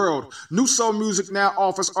around the world. New Soul Music now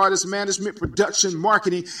offers artist management, production,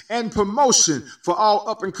 marketing, and promotion for all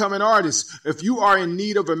up-and-coming artists. If you are in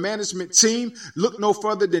need of a management team, look no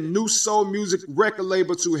further than New Soul Music record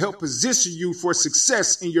label to help position you for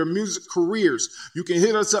success in your music careers. You can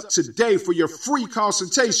hit us up today for your free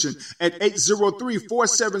consultation at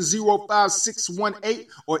 803-470-5618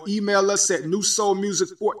 or email us at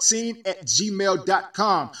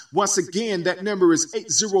newsoulmusic14@gmail.com. Once again, that number is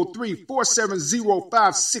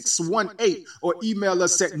 803-470-5618 or email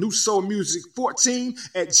us at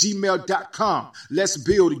newsoulmusic14@gmail.com. Let's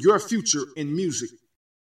build your future in music.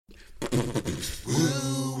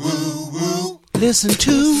 Listen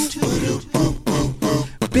to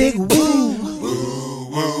Big Woo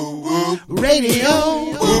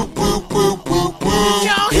Radio.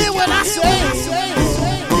 Y'all hear what I say?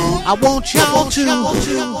 I want y'all to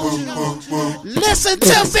listen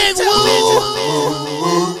to Big Woo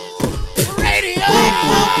Radio.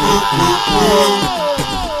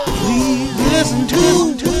 Please listen to.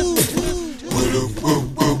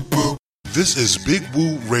 This is Big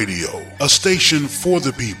Woo Radio, a station for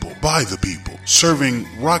the people, by the people, serving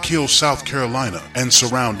Rock Hill, South Carolina and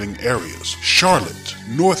surrounding areas, Charlotte,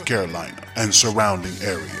 North Carolina and surrounding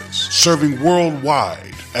areas, serving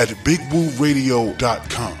worldwide at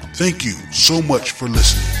bigwooradio.com. Thank you so much for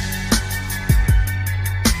listening.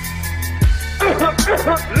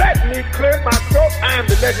 Let me clear my throat. I am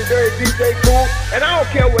the legendary DJ Cool, and I don't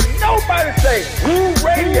care what nobody say. Woo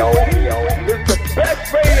Radio is the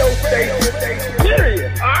best radio station,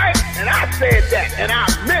 period. All right? And I said that, and I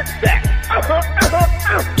meant that.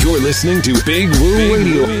 You're listening to Big Woo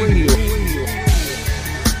Radio.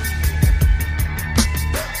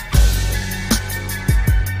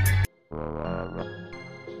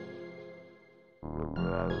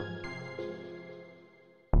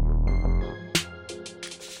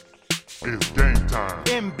 It's game time.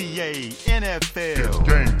 NBA, NFL, it's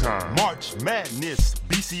game time. March Madness,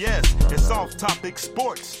 BCS, it's off-topic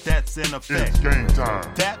sports that's in effect. It's game time.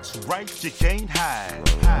 That's right, you can't hide.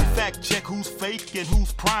 We fact check who's fake and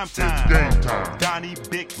who's prime time. It's game time. Donnie,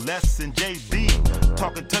 Big, Les, and JB,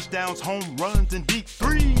 talking touchdowns, home runs, and deep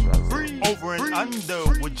threes. Over and under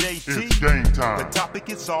with JT. It's game time. The topic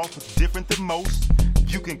is off, different than most.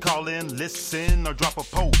 You can call in, listen, or drop a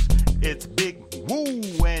post. It's Big Woo,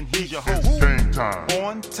 and here's your host. It's game time.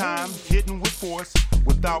 On time, hitting with force.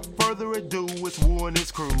 Without further ado, it's Woo and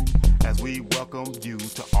his crew as we welcome you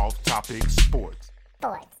to Off Topic Sports.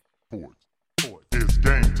 It's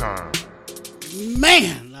game time.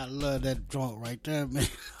 Man, I love that joint right there, man.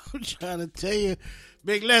 I'm trying to tell you.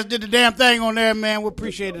 Big Les did the damn thing on there, man. We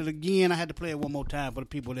appreciate it again. I had to play it one more time for the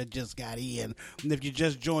people that just got in. And if you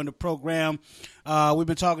just joined the program, we've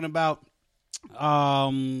been talking about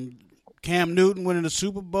Cam Newton winning the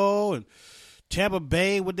Super Bowl and Tampa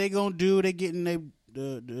Bay, what they gonna do. They're getting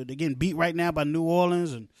beat right now by New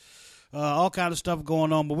Orleans and all kind of stuff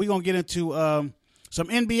going on. But we're gonna get into some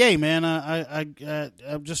NBA, man. I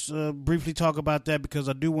just briefly talk about that because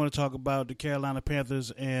I do want to talk about the Carolina Panthers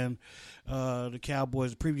and the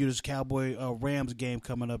Cowboys. Preview this Cowboy Rams game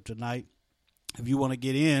coming up tonight. If you want to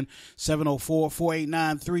get in,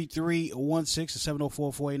 704-489-3316,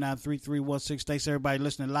 704-489-3316. Thanks, everybody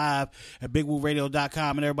listening live at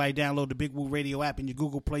BigWooRadio.com, and everybody download the Big Woo Radio app in your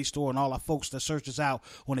Google Play Store, and all our folks that search us out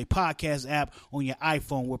on a podcast app on your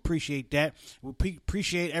iPhone. We appreciate that. We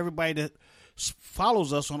appreciate everybody that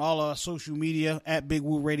follows us on all our social media at Big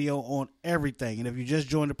Woo Radio on everything. And if you just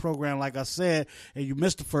joined the program, like I said, and you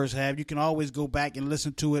missed the first half, you can always go back and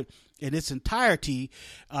listen to it in its entirety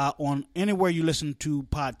on anywhere you listen to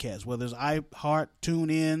podcasts, whether it's iHeart,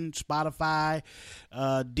 TuneIn, Spotify,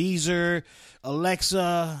 Deezer,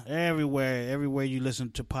 Alexa, everywhere you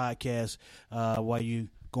listen to podcasts while you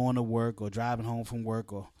going to work or driving home from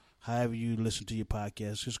work or however you listen to your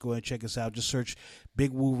podcast. Just go ahead and check us out. Just search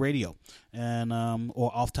Big Woo Radio and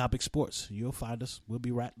or Off Topic Sports. You'll find us. We'll be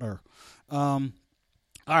right there. All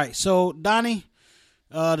right, so Donnie,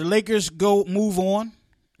 the Lakers move on.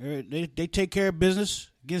 They take care of business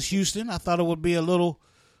against Houston. I thought it would be a little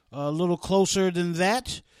closer than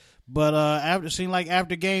that, but it seemed like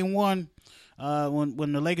after game one,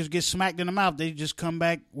 when the Lakers get smacked in the mouth, they just come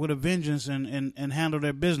back with a vengeance and handle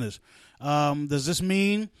their business. Does this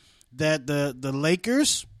mean that the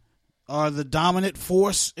Lakers are the dominant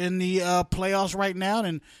force in the playoffs right now,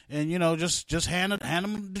 and you know just hand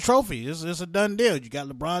them the trophy? It's a done deal. You got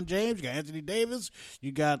LeBron James, you got Anthony Davis,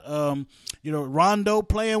 you got Rondo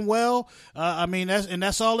playing well. I mean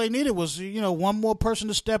that's all they needed was one more person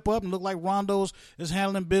to step up and look like Rondo is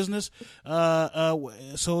handling business. So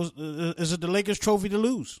is it the Lakers' trophy to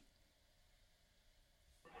lose?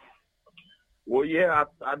 Well, yeah,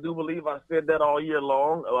 I do believe I said that all year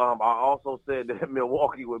long. I also said that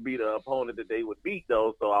Milwaukee would be the opponent that they would beat,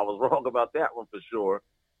 though, so I was wrong about that one for sure.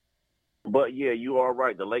 But, yeah, you are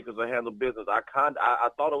right. The Lakers will handle business. I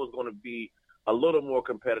thought it was going to be a little more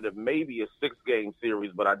competitive, maybe a 6-game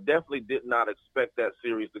series, but I definitely did not expect that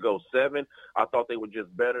series to go 7. I thought they were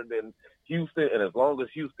just better than Houston, and as long as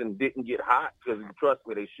Houston didn't get hot, because trust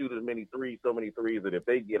me, they shoot so many threes that if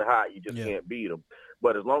they get hot, you just can't beat them.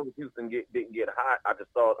 But as long as Houston didn't get hot, I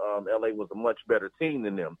just thought LA was a much better team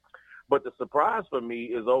than them. But the surprise for me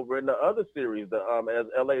is over in the other series, as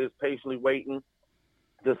LA is patiently waiting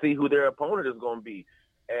to see who their opponent is going to be.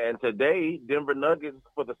 And today, Denver Nuggets,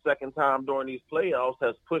 for the second time during these playoffs,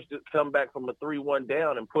 has come back from a 3-1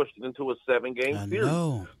 down and pushed it into a 7-game series.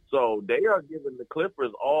 So they are giving the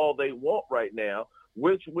Clippers all they want right now,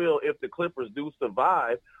 which will, if the Clippers do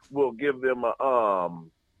survive, will give them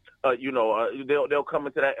they'll come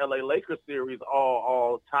into that LA Lakers series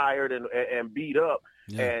all tired and beat up.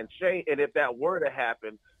 Yeah. And if that were to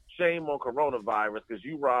happen, shame on coronavirus, because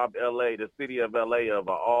you robbed LA, the city of LA, of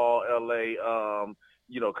an all LA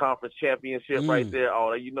conference championship right there.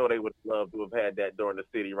 Oh, they would love to have had that during the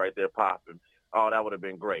city right there popping. Oh, that would have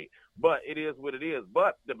been great. But it is what it is.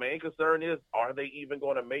 But the main concern is, are they even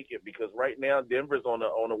going to make it? Because right now Denver's on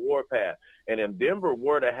a warpath. And if Denver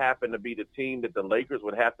were to happen to be the team that the Lakers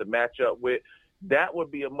would have to match up with, that would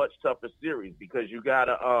be a much tougher series, because you got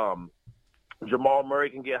Jamal Murray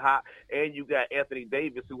can get hot, and you got Anthony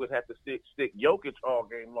Davis, who would have to stick Jokic all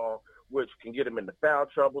game long, which can get him into foul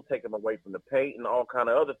trouble, take him away from the paint, and all kind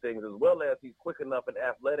of other things, as well as he's quick enough and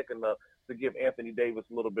athletic enough to give Anthony Davis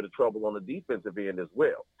a little bit of trouble on the defensive end as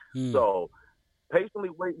well. So patiently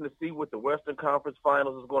waiting to see what the Western Conference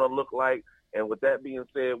Finals is going to look like. And with that being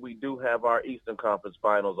said, we do have our Eastern Conference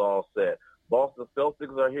Finals all set. Boston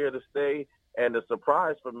Celtics are here to stay, and the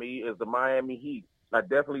surprise for me is the Miami Heat. I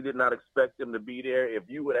definitely did not expect them to be there. If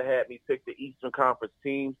you would have had me pick the Eastern Conference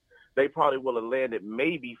teams, they probably would have landed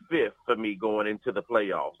maybe 5th for me going into the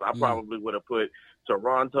playoffs. I probably would have put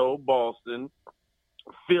Toronto, Boston,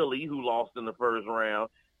 Philly, who lost in the first round,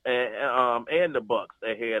 and the Bucks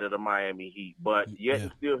ahead of the Miami Heat. But yet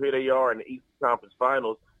and still here they are in the Eastern Conference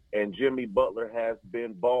Finals, and Jimmy Butler has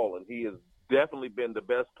been balling. He has definitely been the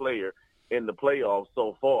best player in the playoffs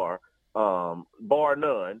so far, bar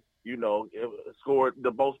none. You know, scored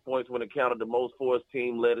the most points when it counted the most for his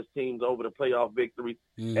team, led his teams over the playoff victory,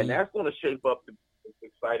 and that's going to shape up the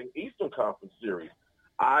exciting Eastern Conference series.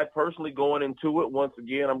 I personally, going into it, once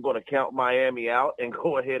again, I'm going to count Miami out and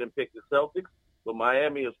go ahead and pick the Celtics. But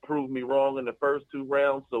Miami has proved me wrong in the first 2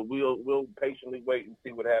 rounds, so we'll patiently wait and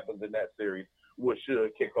see what happens in that series, which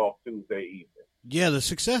should kick off Tuesday evening. Yeah, the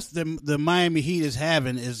success the Miami Heat is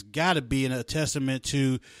having has got to be a testament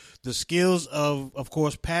to the skills of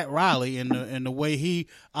course, Pat Riley and the way he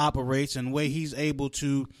operates and the way he's able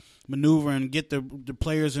to maneuver and get the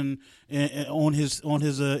players in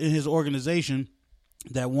his organization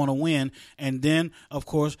that want to win. And then, of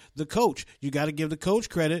course, the coach. You got to give the coach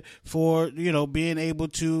credit for, being able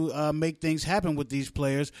to make things happen with these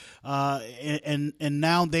players. And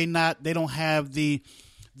now they don't have the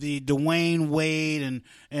Dwayne Wade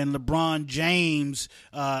and LeBron James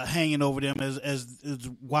hanging over them as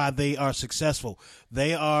why they are successful.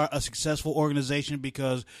 They are a successful organization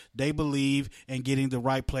because they believe in getting the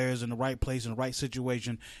right players in the right place in the right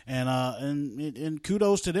situation. And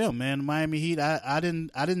kudos to them, man. Miami Heat. I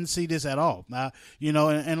didn't see this at all.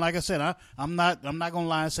 And like I said, I'm not gonna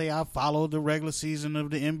lie and say I followed the regular season of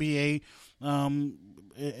the NBA.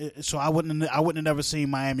 So I wouldn't have never seen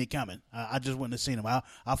Miami coming. I just wouldn't have seen them.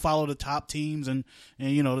 I follow the top teams and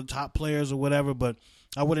the top players or whatever, but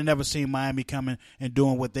I would have never seen Miami coming and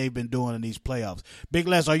doing what they've been doing in these playoffs. Big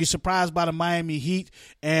Les, are you surprised by the Miami Heat,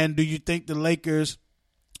 and do you think the Lakers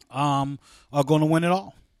are going to win it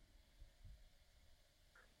all?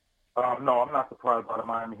 No, I'm not surprised by the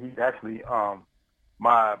Miami Heat. Actually,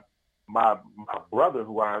 my brother,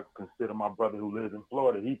 who I consider my brother, who lives in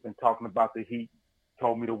Florida, he's been talking about the Heat.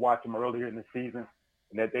 Told me to watch them earlier in the season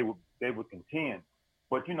and that they would contend.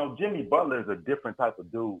 But, Jimmy Butler is a different type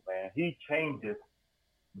of dude, man. He changes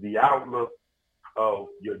the outlook of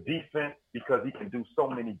your defense because he can do so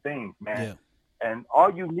many things, man. Yeah. And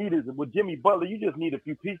all you need is, with Jimmy Butler, you just need a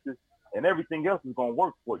few pieces and everything else is going to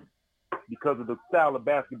work for you because of the style of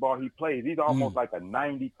basketball he plays. He's almost like a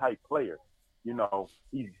 90-type player.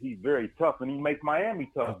 He's very tough, and he makes Miami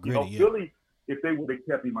tough. Philly, if they would have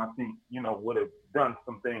kept him, I think, would have done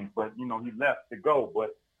some things. But, he left to go.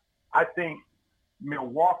 But I think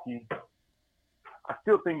Milwaukee, I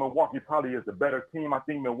still think Milwaukee probably is the better team. I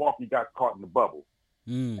think Milwaukee got caught in the bubble.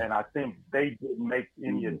 And I think they didn't make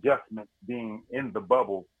any adjustments being in the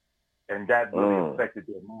bubble. And that really affected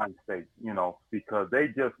their mind state, because they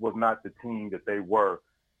just was not the team that they were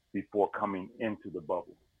before coming into the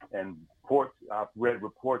bubble. And I've read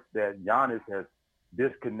reports that Giannis has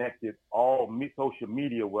disconnected all social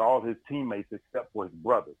media with all his teammates except for his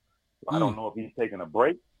brother. So I don't know if he's taking a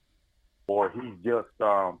break or he's just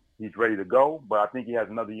he's ready to go. But I think he has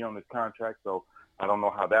another year on his contract, so I don't know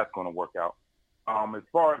how that's going to work out. As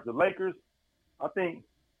far as the Lakers, I'm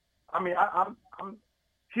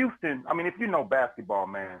Houston. I mean, if you know basketball,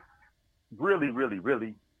 man, really, really,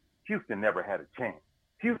 really, Houston never had a chance.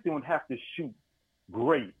 Houston would have to shoot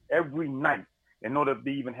great every night in order to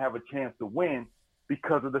even have a chance to win,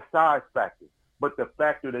 because of the size factor. But the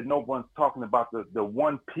factor that no one's talking about, the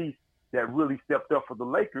one piece that really stepped up for the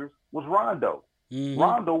Lakers was Rondo.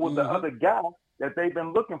 Rondo was the other guy that they've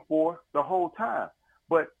been looking for the whole time.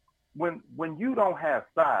 But when you don't have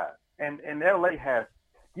size, and LA has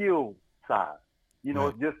skill size,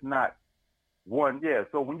 it's just not one. Yeah,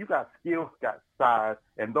 so when you got skills, got size,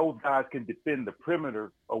 and those guys can defend the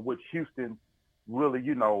perimeter, of which Houston really,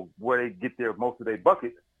 where they get most of their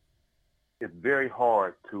buckets, it's very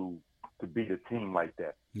hard to beat a team like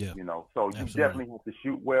that. Yeah. So you definitely have to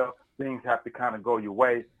shoot well. Things have to kind of go your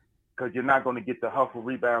way because you're not going to get the hustle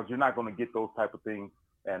rebounds. You're not going to get those type of things.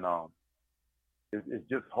 And it's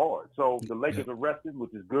just hard. So the Lakers are rested,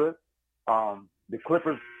 which is good. The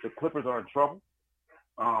Clippers are in trouble.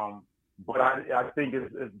 But I think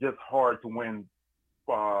it's just hard to win,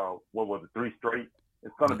 3 straight?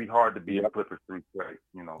 It's going to be hard to beat the Clippers 3 straight,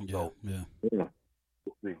 So, we'll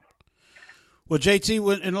see. Well,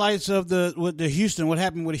 JT, in light of what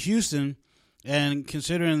happened with Houston, and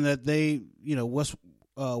considering that they,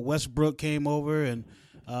 Westbrook came over and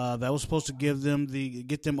that was supposed to get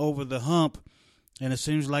them over the hump, and it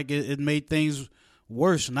seems like it made things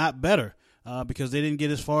worse, not better, because they didn't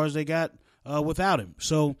get as far as they got without him.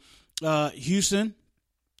 So Houston,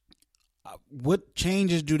 what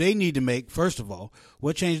changes do they need to make? First of all,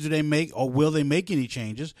 what changes do they make, or will they make any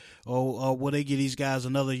changes, or will they give these guys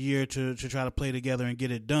another year to try to play together and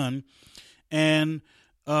get it done? And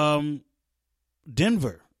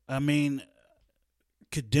Denver, I mean,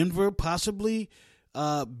 could Denver possibly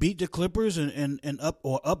beat the Clippers and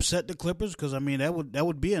upset the Clippers? Because I mean that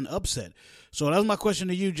would be an upset. So that was my question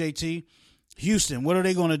to you, JT. Houston, what are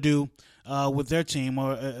they going to do with their team,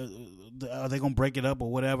 or are they going to break it up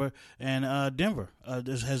or whatever? And Denver,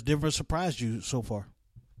 has Denver surprised you so far?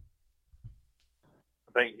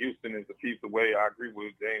 I think Houston is a piece away. I agree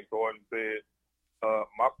with James Harden said.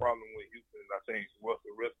 My problem with Houston is I think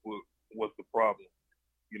Russell Westbrook was the problem.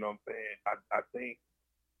 You know what I'm saying? I think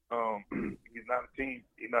he's not a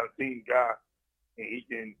team guy, and he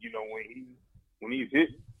can, you know, when he's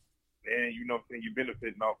hit, and you know what I'm saying, you're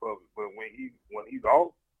benefiting off of it. But when he's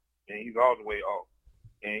off, and he's all the way off,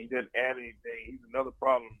 and he doesn't add anything, he's another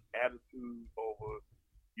problem. Attitude over,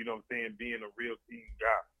 you know what I'm saying, being a real team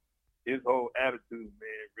guy. His whole attitude,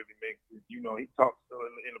 man, really makes it. You know, he talks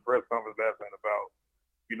in the press conference last night about,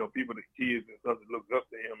 you know, people, the kids and stuff that look up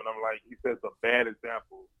to him, and I'm like, he sets a bad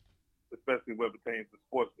example, especially when it pertains to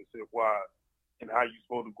sportsmanship-wise and how you're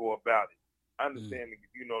supposed to go about it. I understand,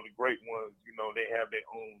 you know, the great ones, you know, they have their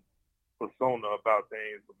own persona about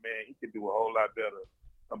things, but, man, he could do a whole lot better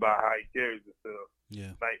about how he carries himself.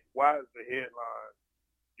 Yeah. Like, why is the headline,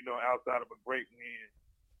 you know, outside of a great win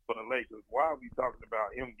for the Lakers, why are we talking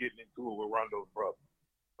about him getting into it with Rondo's brother?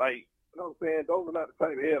 Like, you know what I'm saying? Those are not the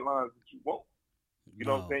type of headlines that you want. You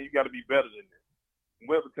know what I'm saying? You got to be better than this.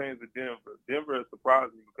 When it pertains to Denver has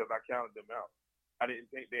surprised me because I counted them out. I didn't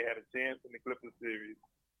think they had a chance in the Clippers series,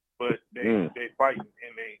 but they fighting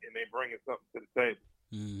and they bringing something to the table.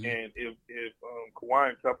 Mm-hmm. And if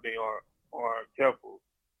Kawhi and company are careful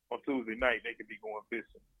on Tuesday night, they could be going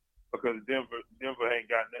fishing because Denver ain't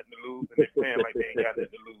got nothing to lose, and they're playing like they ain't got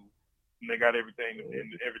nothing to lose, and they got everything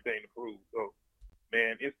to prove. So,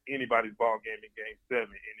 man, it's anybody's ball game in Game 7,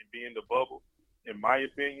 and it being the bubble, in my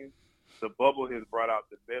opinion, the bubble has brought out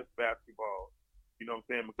the best basketball. You know what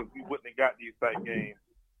I'm saying? Because we wouldn't have got these type games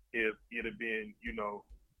if it had been, you know,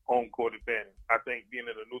 home court advantage. I think being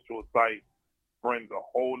at a neutral site brings a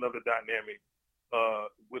whole nother dynamic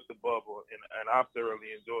with the bubble, and I've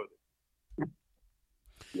thoroughly enjoyed it.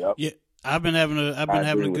 Yep. Yeah, I've been having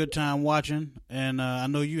a good time watching, and I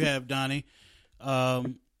know you have, Donnie.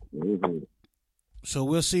 So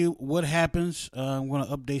we'll see what happens. I'm going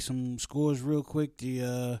to update some scores real quick.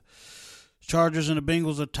 The Chargers and the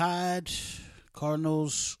Bengals are tied.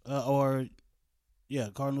 Cardinals and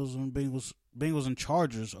Bengals and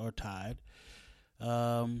Chargers are tied.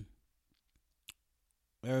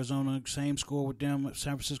 Arizona, same score with them.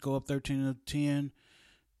 San Francisco up 13-10.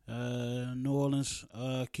 New Orleans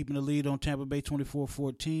keeping the lead on Tampa Bay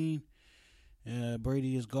 24-14.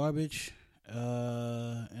 Brady is garbage.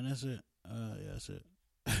 And that's it. That's it.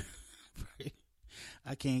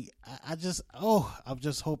 I'm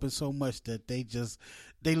just hoping so much that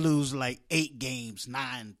they lose like 8 games,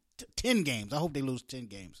 9, 10 games. I hope they lose 10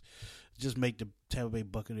 games. Just make the Tampa Bay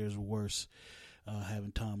Buccaneers worse,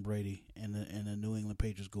 having Tom Brady and the New England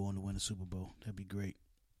Patriots go on to win the Super Bowl. That'd be great.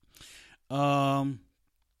 All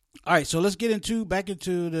right, so let's get back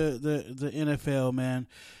into the NFL, man.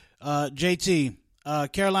 JT,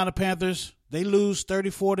 Carolina Panthers, they lose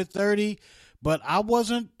 34-30, but I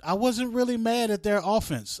wasn't really mad at their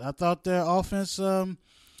offense. I thought their offense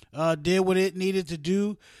did what it needed to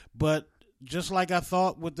do, but just like I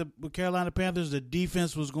thought with Carolina Panthers, the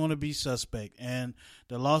defense was going to be suspect, and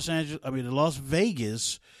the Las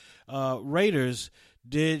Vegas Raiders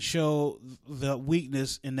did show the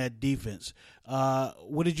weakness in that defense.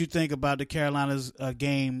 What did you think about the Carolina's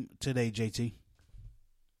game today, JT?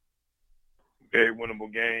 Very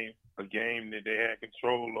winnable game, a game that they had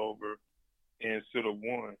control over and should have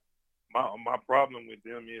won. My problem with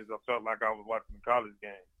them is I felt like I was watching a college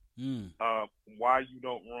game. Why you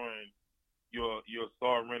don't run your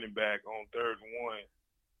star running back on 3rd and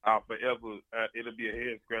 1 forever? It'll be a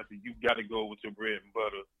head scratcher. You got to go with your bread and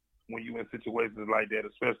butter when you in situations like that,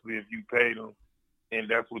 especially if you paid them and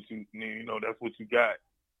that's what you got.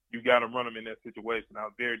 You got to run them in that situation. I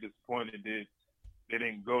was very disappointed that they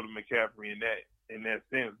didn't go to McCaffrey in that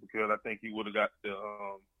sense because I think he would have got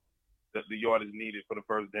the yardage needed for the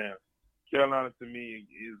first down. Carolina, to me,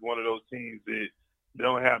 is one of those teams that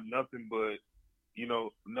don't have nothing but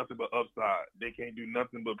upside. They can't do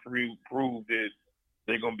nothing but prove that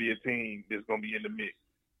they're going to be a team that's going to be in the mix.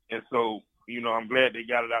 And so, I'm glad they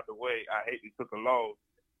got it out the way. I hate they took a loss,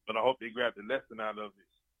 but I hope they grab the lesson out of it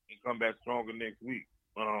and come back stronger next week.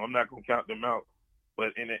 I'm not going to count them out.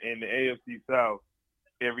 But in the AFC South,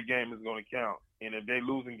 every game is going to count. And if they're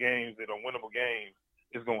losing games that are winnable games,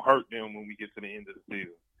 it's going to hurt them when we get to the end of the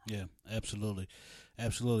season. Yeah, absolutely.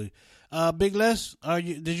 Absolutely. Big Les,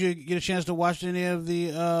 did you get a chance to watch any of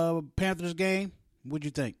the Panthers game? What'd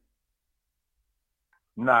you think?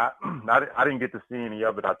 Nah, I didn't get to see any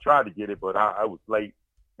of it. I tried to get it, but I was late,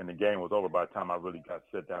 and the game was over by the time I really got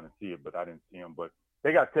to sit down and see it, but I didn't see him. But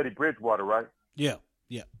they got Teddy Bridgewater, right? Yeah,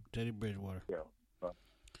 Teddy Bridgewater. Yeah.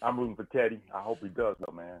 I'm rooting for Teddy. I hope he does,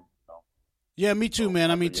 though, man. Yeah, me too,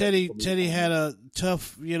 man. I mean, Teddy had a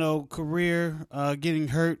tough, career getting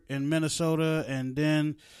hurt in Minnesota and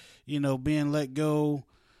then, being let go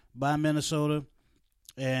by Minnesota,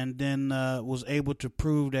 and then was able to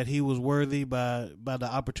prove that he was worthy by the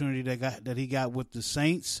opportunity that he got with the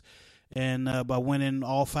Saints, and by winning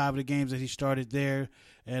all 5 of the games that he started there.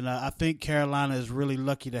 And I think Carolina is really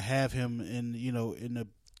lucky to have him in the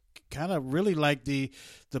kind of really like the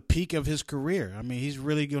peak of his career. I mean, he's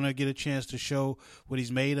really going to get a chance to show what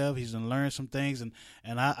he's made of. He's going to learn some things, and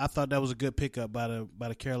I thought that was a good pickup by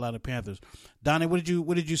the Carolina Panthers. Donnie, what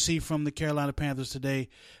did you see from the Carolina Panthers today?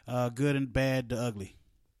 Good and bad to ugly.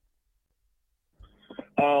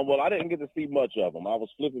 Well, I didn't get to see much of them. I was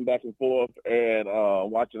flipping back and forth and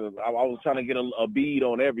watching. I was trying to get a bead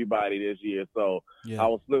on everybody this year, so I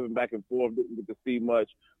was flipping back and forth. Didn't get to see much,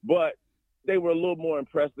 but they were a little more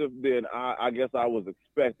impressive than I guess I was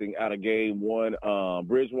expecting out of game one.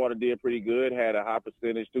 Bridgewater did pretty good, had a high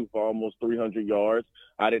percentage, too, for almost 300 yards.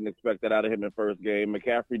 I didn't expect that out of him in first game.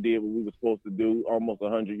 McCaffrey did what we were supposed to do, almost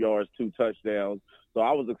 100 yards, 2 touchdowns. So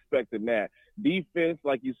I was expecting that. Defense,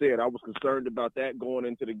 like you said, I was concerned about that going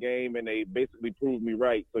into the game, and they basically proved me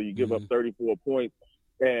right. So you give up 34 points.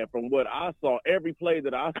 And from what I saw, every play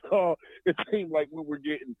that I saw, it seemed like we were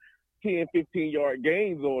getting 10, 15-yard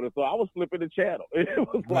gains on it. So I was flipping the channel. It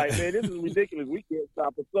was like, man, this is ridiculous. We can't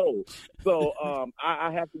stop a soul. So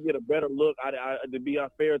I have to get a better look. To be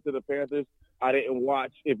unfair to the Panthers, I didn't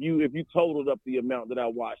watch. If you totaled up the amount that I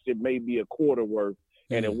watched, it may be a quarter worth,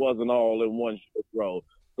 and it wasn't all in one row.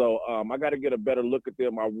 So I got to get a better look at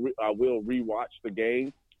them. I will rewatch the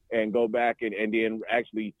game and go back and then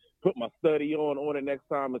actually put my study on it next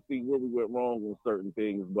time and see where we went wrong on certain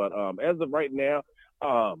things. But as of right now,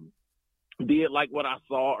 did like what I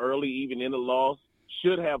saw early, even in the loss.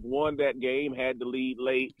 Should have won that game, had the lead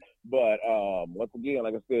late. But once again,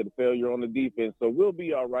 like I said, the failure on the defense. So we'll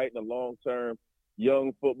be all right in the long term.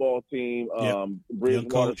 Young football team.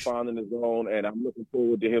 Bridgewater's finding his own, and I'm looking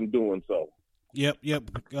forward to him doing so. Yep.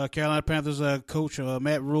 Carolina Panthers coach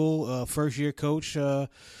Matt Rule, first-year coach,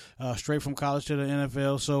 straight from college to the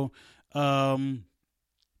NFL. So,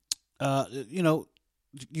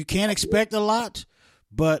 you can't expect a lot,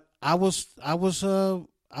 but I was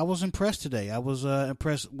impressed today. I was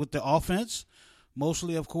impressed with the offense,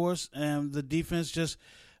 mostly, of course, and the defense. Just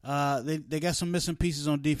they got some missing pieces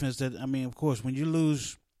on defense. That of course, when you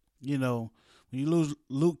lose Luke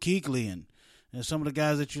Kuechly and some of the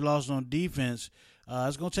guys that you lost on defense,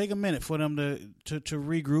 it's going to take a minute for them to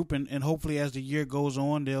regroup, and hopefully as the year goes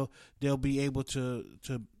on, they'll be able to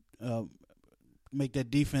make that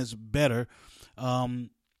defense better.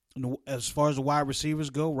 As far as the wide receivers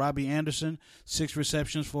go, Robbie Anderson, 6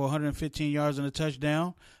 receptions for 115 yards and a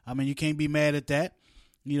touchdown. You can't be mad at that.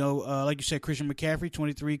 Like you said, Christian McCaffrey,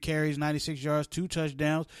 23 carries, 96 yards, 2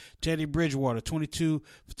 touchdowns. Teddy Bridgewater, 22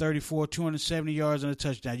 for 34, 270 yards and a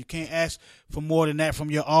touchdown. You can't ask for more than that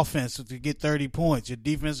from your offense to get 30 points. Your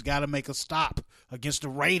defense got to make a stop against the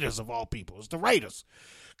Raiders, of all people. It's the Raiders.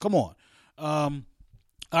 Come on.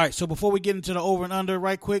 All right, so before we get into the over and under,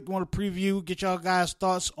 right quick, I want to preview, get y'all guys'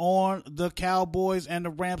 thoughts on the Cowboys and the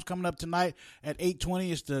Rams coming up tonight at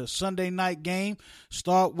 8:20. It's the Sunday night game.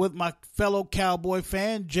 Start with my fellow Cowboy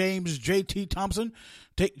fan, James JT Thompson.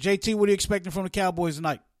 JT, what are you expecting from the Cowboys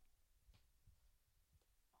tonight?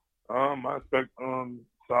 I expect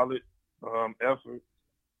solid effort.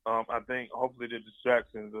 I think hopefully the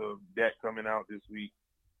distractions of Dak coming out this week,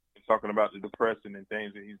 talking about the depression and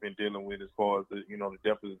things that he's been dealing with as far as the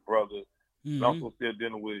death of his brother. And also still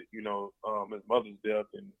dealing with, his mother's death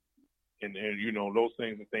and those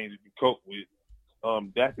things and things that you cope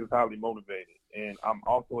with. Dak is highly motivated. And I'm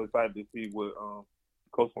also excited to see what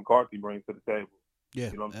Coach McCarthy brings to the table.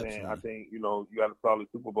 Yeah, you know what I'm saying? absolutely. I think, you got a solid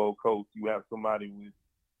Super Bowl coach. You have somebody with,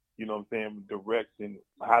 direction.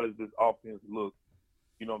 How does this offense look,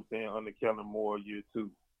 under Kellen Moore year 2?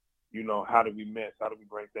 How do we mesh? How do we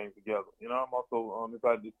bring things together? I'm also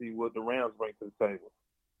excited to see what the Rams bring to the table.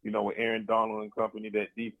 With Aaron Donald and company,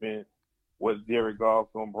 that defense, what's Derek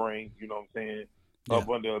Goff going to bring, up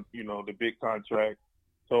under, the big contract.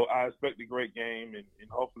 So I expect a great game, and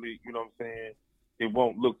hopefully, you know what I'm saying, it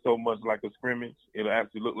won't look so much like a scrimmage. It'll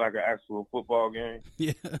actually look like an actual football game.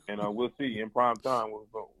 Yeah. And we'll see in prime time what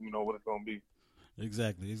it's going to be.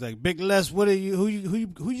 Exactly. Big Les, what are you?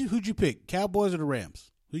 Who'd you pick? Cowboys or the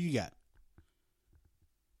Rams? Who you got?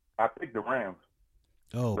 I picked the Rams.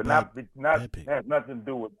 Oh, but bad has nothing to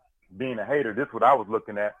do with being a hater. This is what I was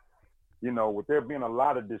looking at. You know, with there being a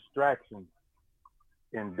lot of distractions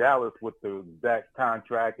in Dallas with the Zach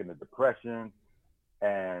contract and the depression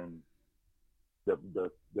and the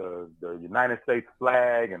United States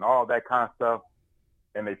flag and all that kind of stuff,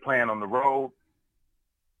 and they playing on the road,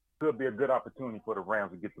 could be a good opportunity for the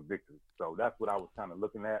Rams to get the victory. So that's what I was kind of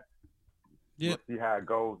looking at. Yeah. We'll see how it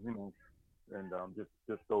goes, you know, and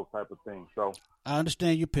just those type of things. So I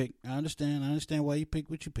understand your pick. I understand why you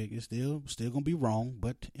picked what you picked. It's still gonna be wrong,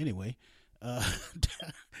 but anyway.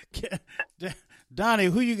 Donnie,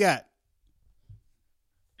 who you got?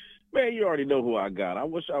 Man, you already know who I got. I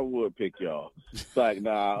wish I would pick y'all. It's like,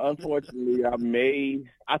 nah, unfortunately,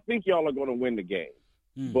 I think y'all are going to win the game.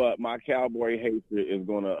 But my Cowboy hatred is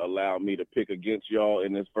going to allow me to pick against y'all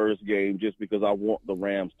in this first game just because I want the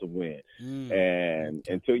Rams to win. And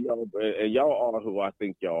until y'all are who I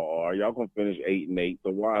think y'all are, y'all going to finish 8-8.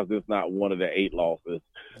 So why is this not one of the 8 losses?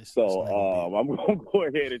 So I'm going to go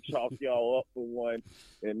ahead and chalk y'all up for one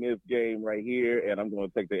in this game right here, and I'm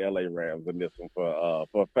going to take the LA Rams in this one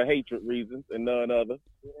for hatred reasons and none other.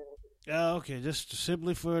 Okay, just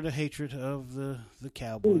simply for the hatred of the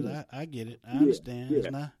Cowboys. I get it. I understand. It's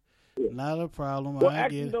not a problem. Well, I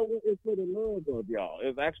get it. It's for the love of y'all.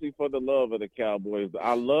 It's actually for the love of the Cowboys.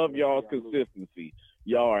 I love y'all's consistency.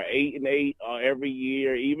 Y'all are 8-8 every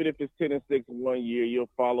year. Even if it's 10-6 one year, you'll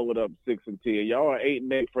follow it up 6-10. Y'all are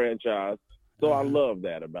 8-8 franchise. So I love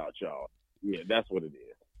that about y'all. Yeah, that's what it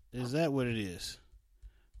is. Is that what it is?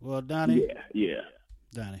 Well, Donnie. Yeah.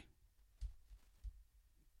 Donnie.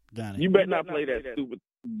 You better not play that stupid.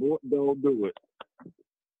 Don't do it.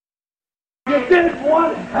 You did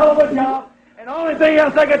one hell of a job, and the only thing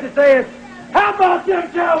else I got to say is, how about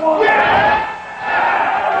them Cowboys?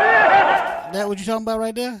 That what you talking about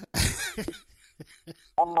right there?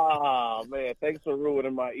 Man, thanks for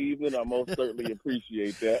ruining my evening. I most certainly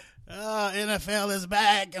appreciate that. NFL is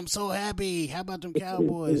back. I'm so happy. How about them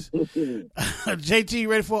Cowboys? JT,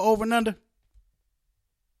 you ready for over and under?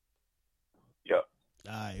 Yep.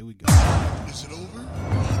 All right, here we go. Is it over?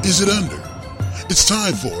 Is it under? It's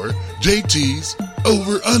time for JT's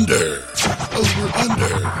Over Under. Over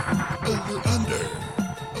Under. Over Under.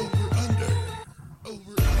 Over Under.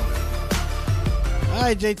 Over Under. All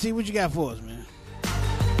right, JT, what you got for us, man?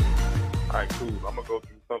 All right, cool. I'm going to go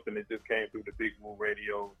through something that just came through the Big Woo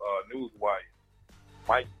Radio news wire.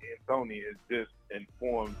 Mike D'Antoni has just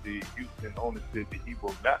informed the Houston ownership that he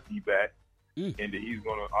will not be back and that he's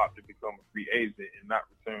going to opt to become a free agent and not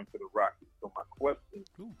return to the Rockets. So my question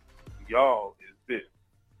to y'all is this.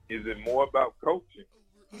 Is it more about coaching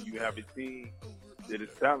when you have a team that is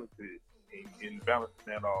talented and balancing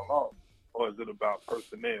that all off? Or is it about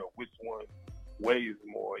personnel? Which one weighs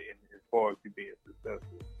more as far as you being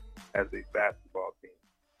successful as a basketball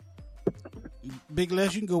team? Big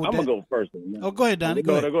Les, you can go with I'm that. I'm going to go first. Man. Oh, go ahead, Donnie.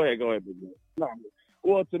 Go ahead. Go ahead, Big Les. No,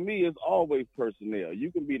 well, to me, it's always personnel.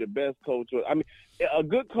 You can be the best coach. I mean, a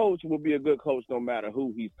good coach will be a good coach no matter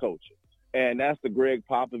who he's coaching. And that's the Greg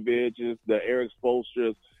Popovich's, the Eric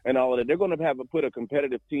Spoelstra's, and all of that. They're going to have to put a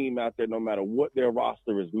competitive team out there no matter what their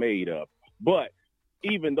roster is made of. But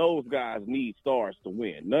even those guys need stars to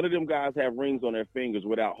win. None of them guys have rings on their fingers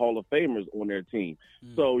without Hall of Famers on their team.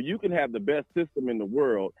 So you can have the best system in the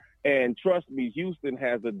world, and trust me, Houston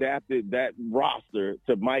has adapted that roster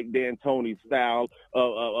to Mike D'Antoni's style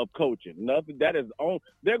of coaching. Nothing that is on.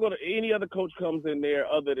 They're going to any other coach comes in there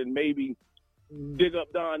other than maybe dig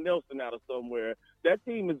up Don Nelson out of somewhere. That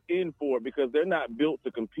team is in for it because they're not built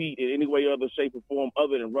to compete in any way, other shape, or form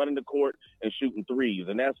other than running the court and shooting threes,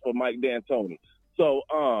 and that's for Mike D'Antoni. So,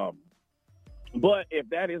 but if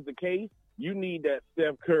that is the case, you need that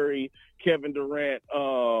Steph Curry, Kevin Durant,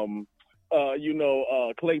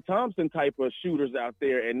 Klay Thompson type of shooters out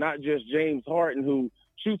there, and not just James Harden, who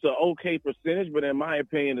shoots an okay percentage, but in my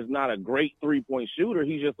opinion is not a great three-point shooter.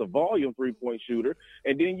 He's just a volume three-point shooter.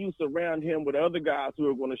 And then you surround him with other guys who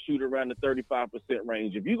are going to shoot around the 35%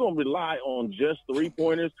 range. If you're going to rely on just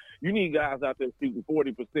three-pointers, you need guys out there shooting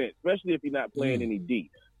 40%, especially if you're not playing any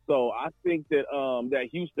D. So I think that that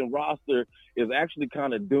Houston roster is actually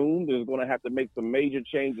kind of doomed. They're going to have to make some major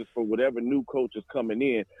changes for whatever new coach is coming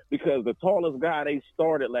in, because the tallest guy they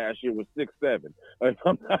started last year was 6'7". If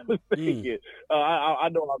I'm not mistaken. I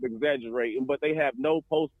know I'm exaggerating, but they have no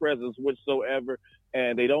post presence whatsoever,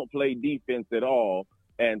 and they don't play defense at all.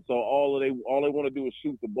 And so all they want to do is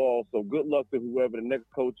shoot the ball. So good luck to whoever the next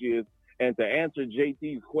coach is. And to answer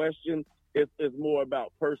JT's question, it's more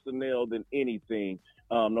about personnel than anything.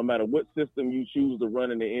 No matter what system you choose to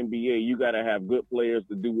run in the NBA, you got to have good players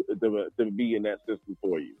to be in that system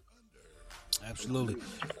for you. Absolutely.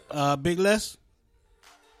 Big Les?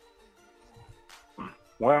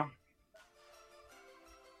 Well,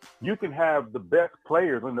 you can have the best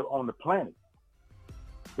players on the planet,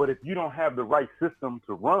 but if you don't have the right system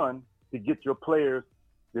to run to get your players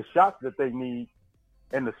the shots that they need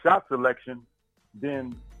and the shot selection,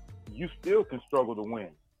 then you still can struggle to win.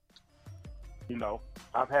 You know,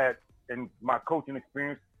 I've had, in my coaching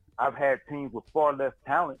experience, I've had teams with far less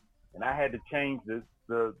talent, and I had to change the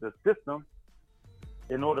system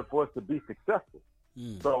in order for us to be successful.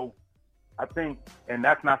 So I think, and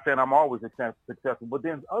that's not saying I'm always successful, but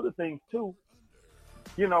there's other things too.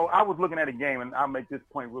 You know, I was looking at a game, and I'll make this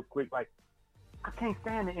point real quick. Like, I can't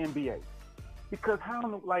stand the NBA because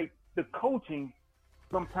the coaching,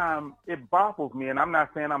 sometimes it baffles me, and I'm not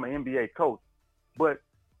saying I'm an NBA coach, but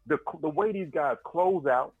the way these guys close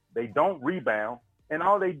out, they don't rebound, and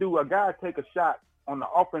all they do, a guy take a shot on the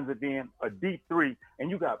offensive end, a deep three, and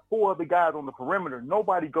you got four other guys on the perimeter.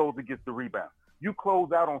 Nobody goes to get the rebound. You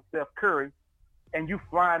close out on Steph Curry, and you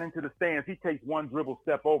flying into the stands. He takes one dribble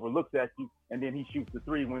step over, looks at you, and then he shoots the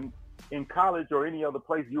three. When in college or any other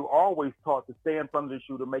place, you're always taught to stay in front of the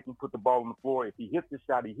shooter, make him put the ball on the floor. If he hits the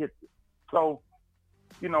shot, he hits it. So,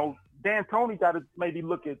 you know, D'Antoni got to maybe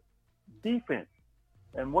look at defense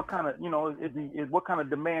and what kind of, you know, what kind of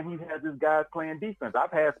demand he has his guys playing defense.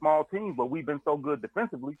 I've had small teams, but we've been so good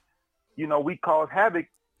defensively, you know, we cause havoc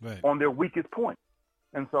on their weakest point.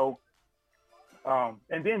 And so,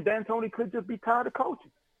 and then D'Antoni could just be tired of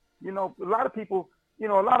coaching. You know, a lot of people,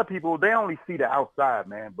 they only see the outside,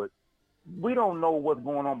 man, but we don't know what's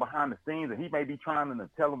going on behind the scenes, and he may be trying to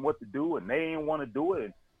tell them what to do, and they ain't want to do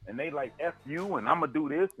it, and they like, F you, and I'm going to do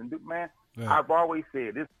this, and do, man. Right. I've always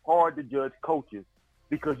said it's hard to judge coaches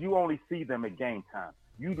because you only see them at game time.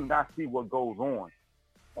 You do not see what goes on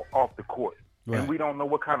off the court. Right. And we don't know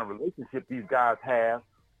what kind of relationship these guys have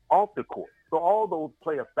off the court. So all those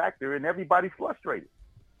play a factor, and everybody's frustrated.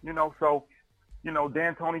 You know, so, you know,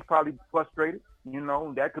 D'Antoni's probably frustrated. You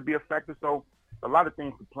know, that could be a factor. So a lot of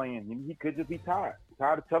things could play in. He could just be tired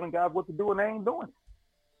of telling guys what to do, and they ain't doing it.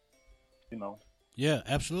 You know. Yeah,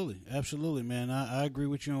 absolutely, man. I agree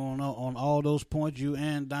with you on all those points, you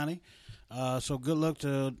and Donnie. So good luck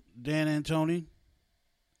to D'Antoni,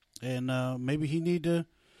 and maybe he need to,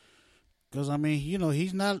 because I mean, you know,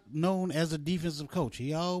 he's not known as a defensive coach.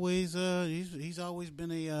 He always he's always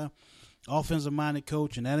been a offensive minded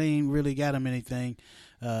coach, and that ain't really got him anything.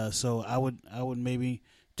 So I would maybe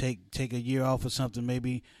take a year off or something,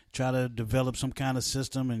 maybe try to develop some kind of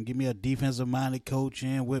system and give me a defensive-minded coach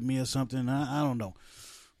in with me or something. I don't know.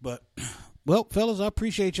 But, well, fellas, I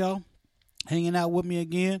appreciate y'all hanging out with me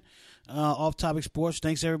again. Off Topic Sports.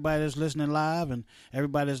 Thanks everybody that's listening live and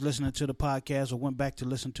everybody that's listening to the podcast or went back to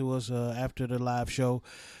listen to us after the live show.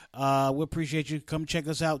 We appreciate you. Come check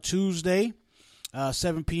us out Tuesday,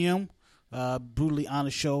 7 p.m., Brutally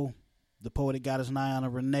Honest Show. The Poetic Goddess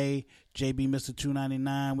Nyana Renee, JB Mr.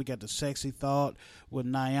 299. We got the Sexy Thought with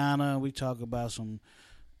Nyana. We talk about some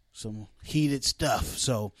heated stuff.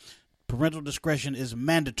 So parental discretion is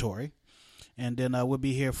mandatory. And then we'll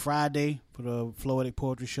be here Friday for the Poetic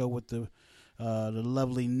Poetry Show with the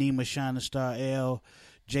lovely Nima Shining Star L,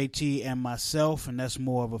 JT, and myself. And that's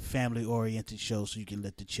more of a family-oriented show, so you can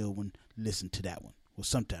let the children listen to that one. Well,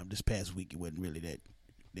 sometime this past week it wasn't really that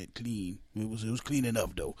clean. It was clean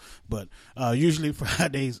enough though. But usually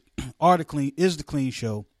Fridays is the clean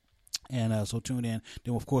show. And so tune in.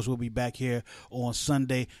 Then of course we'll be back here on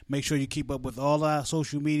Sunday. Make sure you keep up with all our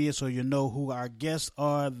social media so you know who our guests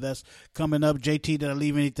are that's coming up. JT, did I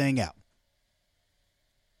leave anything out?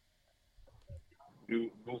 Do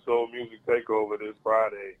Soul Music Takeover this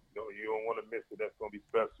Friday. You don't want to miss it. That's gonna be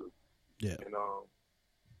special. Yeah. And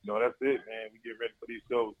that's it, man. We get ready for these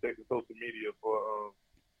shows. Check the social media for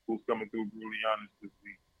who's coming through Brutally Honest this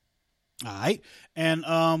week. All right. And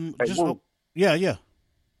yeah.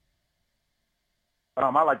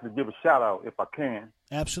 I'd like to give a shout out if I can.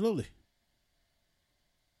 Absolutely.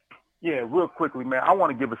 Yeah, real quickly, man. I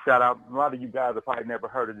want to give a shout out. A lot of you guys have probably never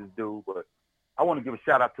heard of this dude, but I want to give a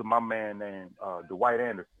shout out to my man named Dwight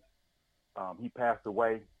Anderson. He passed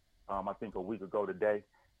away, I think a week ago today.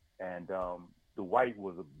 And Dwight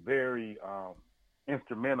was a very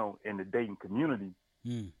instrumental in the Dayton community.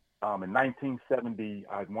 In 1970,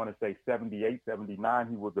 I want to say 78, 79,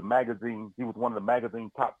 he was one of the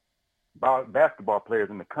magazine's top basketball players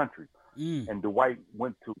in the country. And Dwight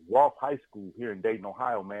went to Roth High School here in Dayton,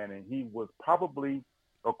 Ohio, man, and he was probably,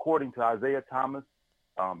 according to Isaiah Thomas,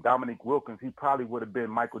 Dominique Wilkins, he probably would have been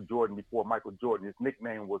Michael Jordan before Michael Jordan. His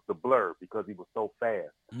nickname was the Blur because he was so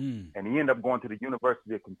fast. And he ended up going to the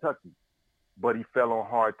University of Kentucky, but he fell on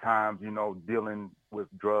hard times, you know, dealing with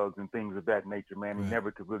drugs and things of that nature, man. He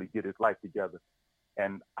never could really get his life together.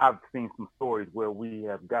 And I've seen some stories where we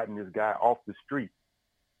have gotten this guy off the street,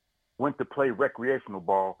 went to play recreational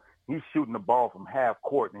ball. He's shooting the ball from half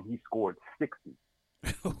court, and he scored 60.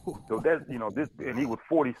 So that's, you know, this, and he was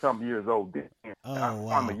 40-something years old then. I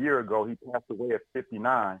saw him a year ago. He passed away at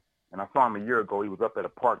 59, and I saw him a year ago. He was up at a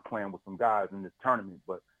park playing with some guys in this tournament.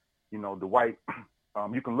 But, you know, Dwight,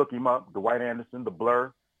 you can look him up, Dwight Anderson, the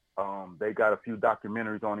Blur. They got a few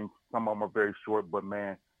documentaries on him. Some of them are very short, but,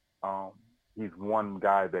 man, he's one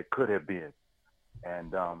guy that could have been.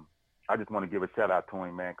 And I just want to give a shout-out to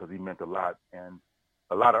him, man, because he meant a lot. And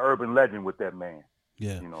a lot of urban legend with that man.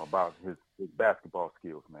 Yeah. You know, about his basketball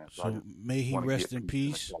skills, man. So may he rest in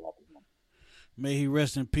peace. May he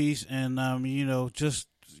rest in peace. And, you know, just,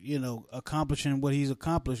 you know, accomplishing what he's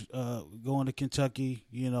accomplished, going to Kentucky,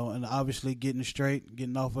 you know, and obviously getting straight,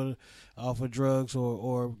 getting off of drugs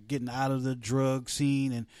or getting out of the drug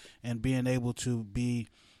scene and being able to be,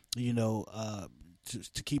 you know,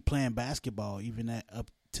 to keep playing basketball even up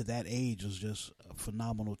to that age was just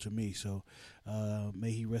phenomenal to me. So may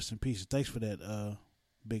he rest in peace. Thanks for that,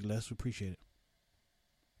 Big Les. We appreciate it.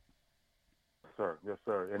 Yes,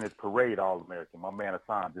 sir. And it's Parade All-American. My man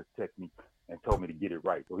Hassan just texted me and told me to get it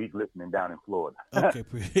right. So he's listening down in Florida. Okay,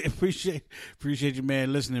 appreciate you,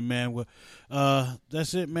 man, listening, man. Well,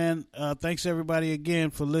 that's it, man. Thanks, everybody,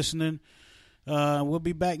 again for listening. We'll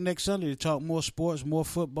be back next Sunday to talk more sports, more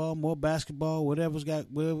football, more basketball, whatever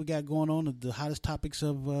we got going on, the hottest topics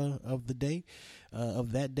of the day,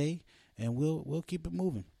 of that day, and we'll keep it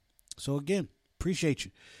moving. So again, appreciate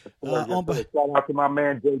you. Shout out to my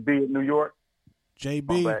man JB in New York.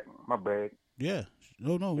 JB, my bad. Yeah,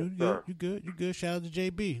 no, you good. You good. Shout out to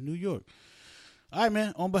JB, New York. All right,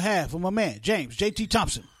 man. On behalf of my man James JT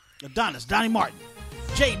Thompson, Adonis, Donnie Martin,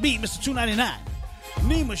 JB, Mr. 299.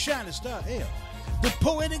 Nima Shining Star L, the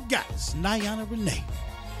Poetic Goddess, Nyana Renee,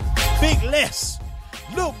 Big Les,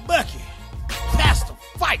 Lil Bucky, Pastor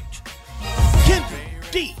Fight, Kendrick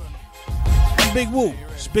D, and Big Woo.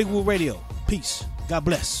 It's Big Woo Radio. Peace. God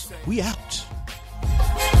bless. We out.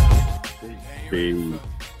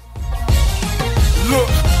 Look,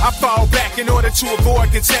 I fall back in order to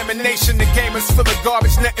avoid contamination. The game is full of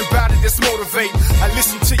garbage, nothing about it is motivating. I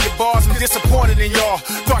listen to your bars, I'm disappointed in y'all.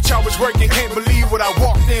 Thought y'all was working, can't believe what I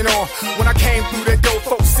walked in on. When I came through that door,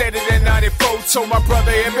 folks said it in 94. Told my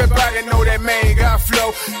brother, everybody know that man got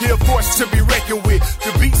flow. He a force to be reckoned with.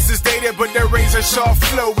 The beats is dated, but the razor sharp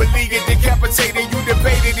flow. Will leave it decapitating, you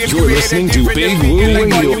debated if you're listening to Big Woo Radio.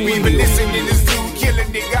 Like, are you even listening? This dude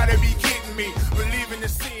killing it, gotta be kidding me. Believing the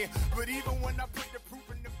sin, but even